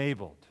were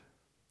enabled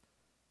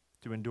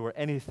to endure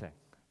anything.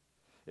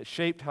 It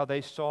shaped how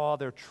they saw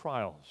their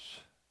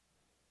trials,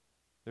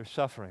 their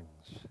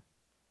sufferings.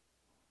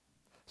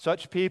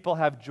 Such people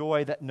have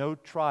joy that no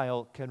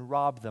trial can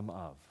rob them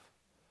of.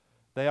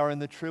 They are in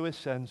the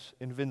truest sense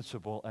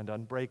invincible and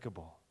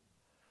unbreakable.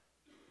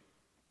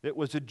 It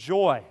was a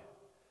joy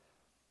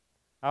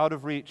out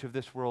of reach of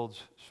this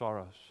world's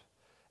sorrows,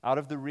 out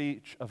of the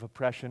reach of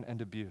oppression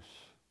and abuse,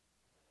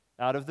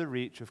 out of the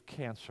reach of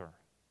cancer,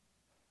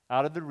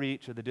 out of the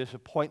reach of the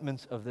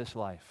disappointments of this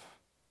life,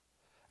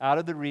 out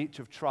of the reach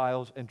of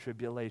trials and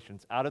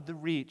tribulations, out of the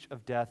reach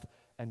of death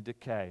and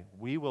decay.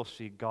 We will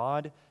see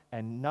God,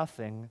 and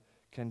nothing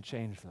can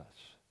change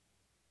this.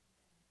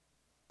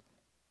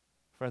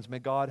 Friends, may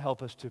God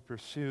help us to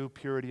pursue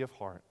purity of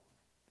heart,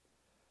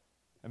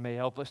 and may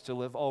help us to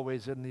live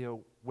always in the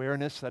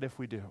awareness that if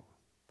we do,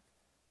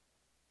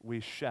 we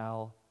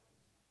shall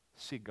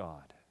see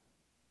God.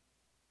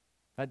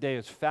 That day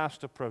is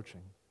fast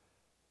approaching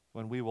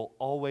when we will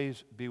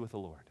always be with the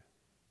Lord.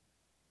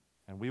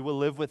 And we will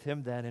live with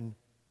Him then in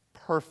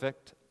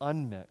perfect,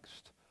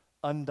 unmixed,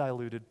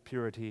 undiluted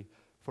purity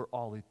for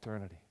all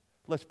eternity.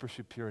 Let's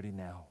pursue purity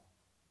now.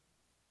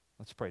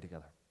 Let's pray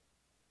together.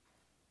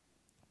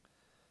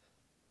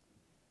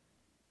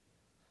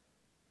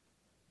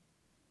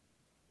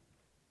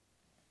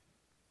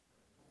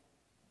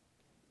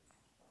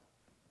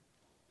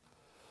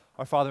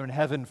 Our Father in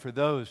heaven, for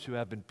those who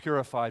have been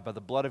purified by the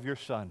blood of your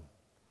Son,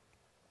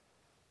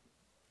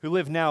 who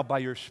live now by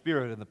your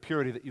Spirit in the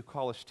purity that you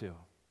call us to,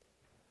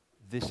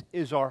 this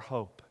is our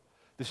hope.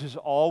 This is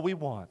all we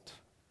want.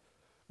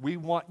 We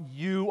want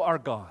you, our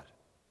God.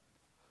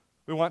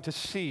 We want to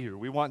see you.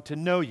 We want to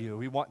know you.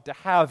 We want to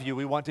have you.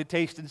 We want to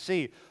taste and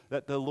see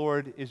that the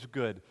Lord is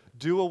good.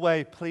 Do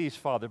away, please,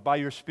 Father, by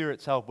your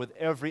Spirit's help, with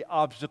every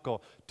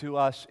obstacle to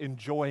us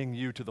enjoying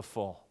you to the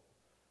full.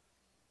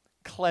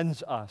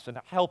 Cleanse us and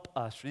help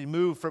us.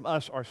 Remove from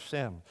us our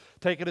sin.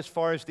 Take it as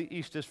far as the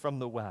east is from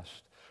the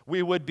west.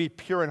 We would be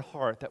pure in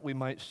heart that we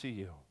might see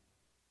you.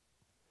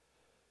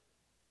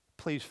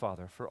 Please,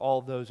 Father, for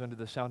all those under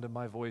the sound of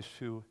my voice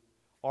who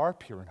are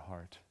pure in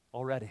heart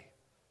already,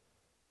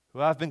 who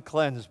have been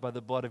cleansed by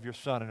the blood of your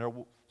Son and are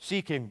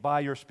seeking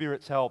by your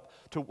Spirit's help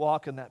to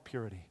walk in that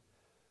purity.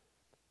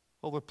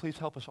 Oh, Lord, please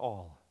help us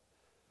all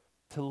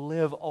to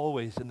live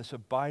always in this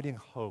abiding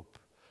hope.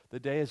 The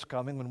day is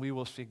coming when we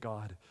will see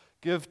God.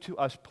 Give to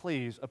us,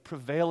 please, a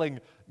prevailing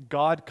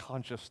God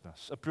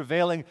consciousness, a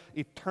prevailing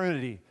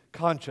eternity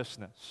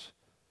consciousness,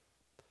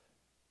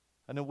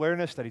 an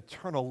awareness that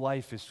eternal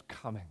life is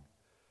coming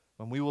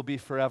when we will be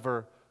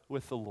forever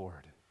with the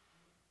Lord.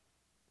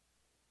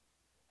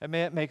 And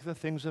may it make the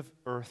things of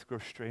earth grow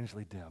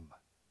strangely dim.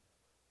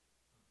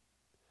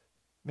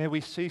 May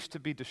we cease to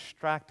be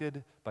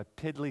distracted by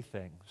piddly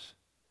things.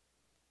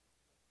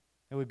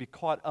 May we be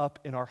caught up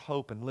in our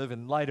hope and live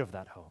in light of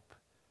that hope.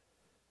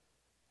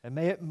 And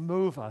may it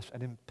move us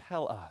and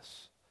impel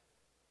us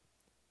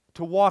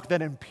to walk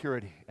then in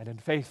purity and in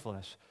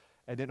faithfulness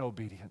and in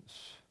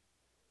obedience.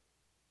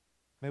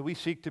 May we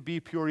seek to be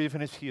pure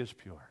even as He is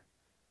pure.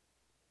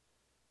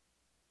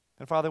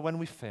 And Father, when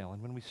we fail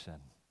and when we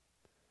sin,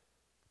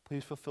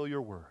 please fulfill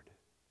your word.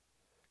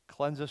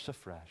 Cleanse us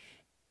afresh.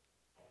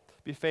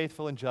 Be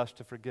faithful and just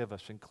to forgive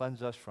us and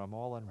cleanse us from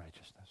all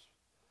unrighteousness.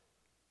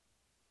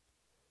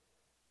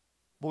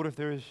 Lord, if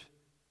there is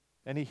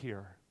any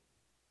here,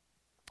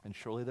 and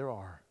surely there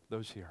are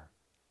those here,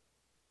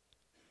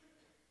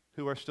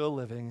 who are still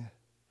living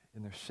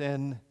in their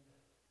sin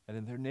and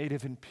in their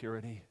native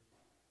impurity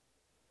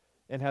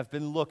and have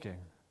been looking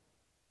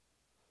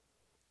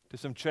to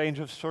some change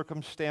of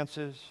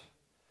circumstances,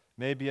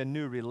 maybe a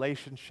new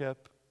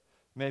relationship,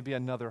 maybe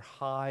another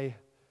high,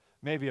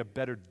 maybe a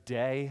better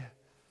day,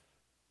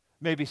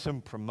 maybe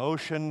some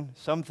promotion,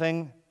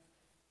 something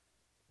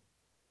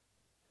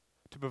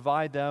to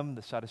provide them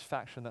the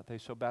satisfaction that they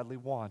so badly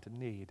want and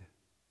need.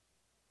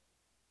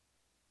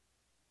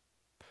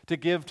 To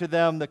give to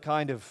them the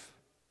kind of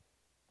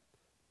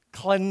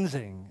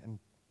cleansing and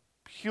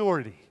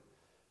purity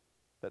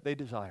that they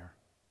desire.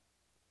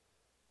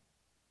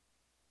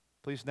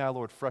 Please now,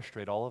 Lord,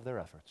 frustrate all of their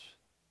efforts.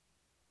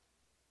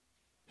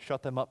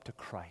 Shut them up to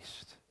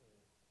Christ.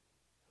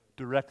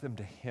 Direct them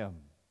to Him,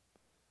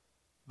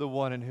 the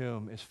one in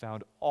whom is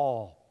found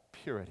all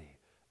purity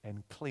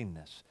and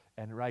cleanness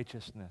and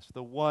righteousness,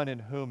 the one in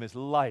whom is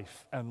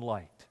life and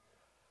light.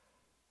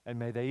 And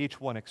may they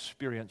each one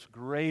experience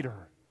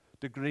greater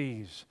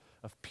degrees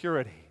of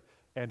purity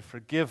and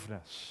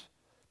forgiveness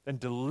and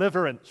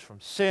deliverance from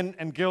sin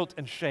and guilt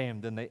and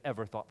shame than they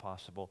ever thought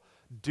possible.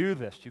 Do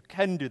this. You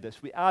can do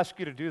this. We ask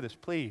you to do this,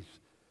 please.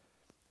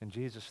 In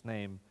Jesus'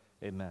 name,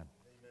 amen.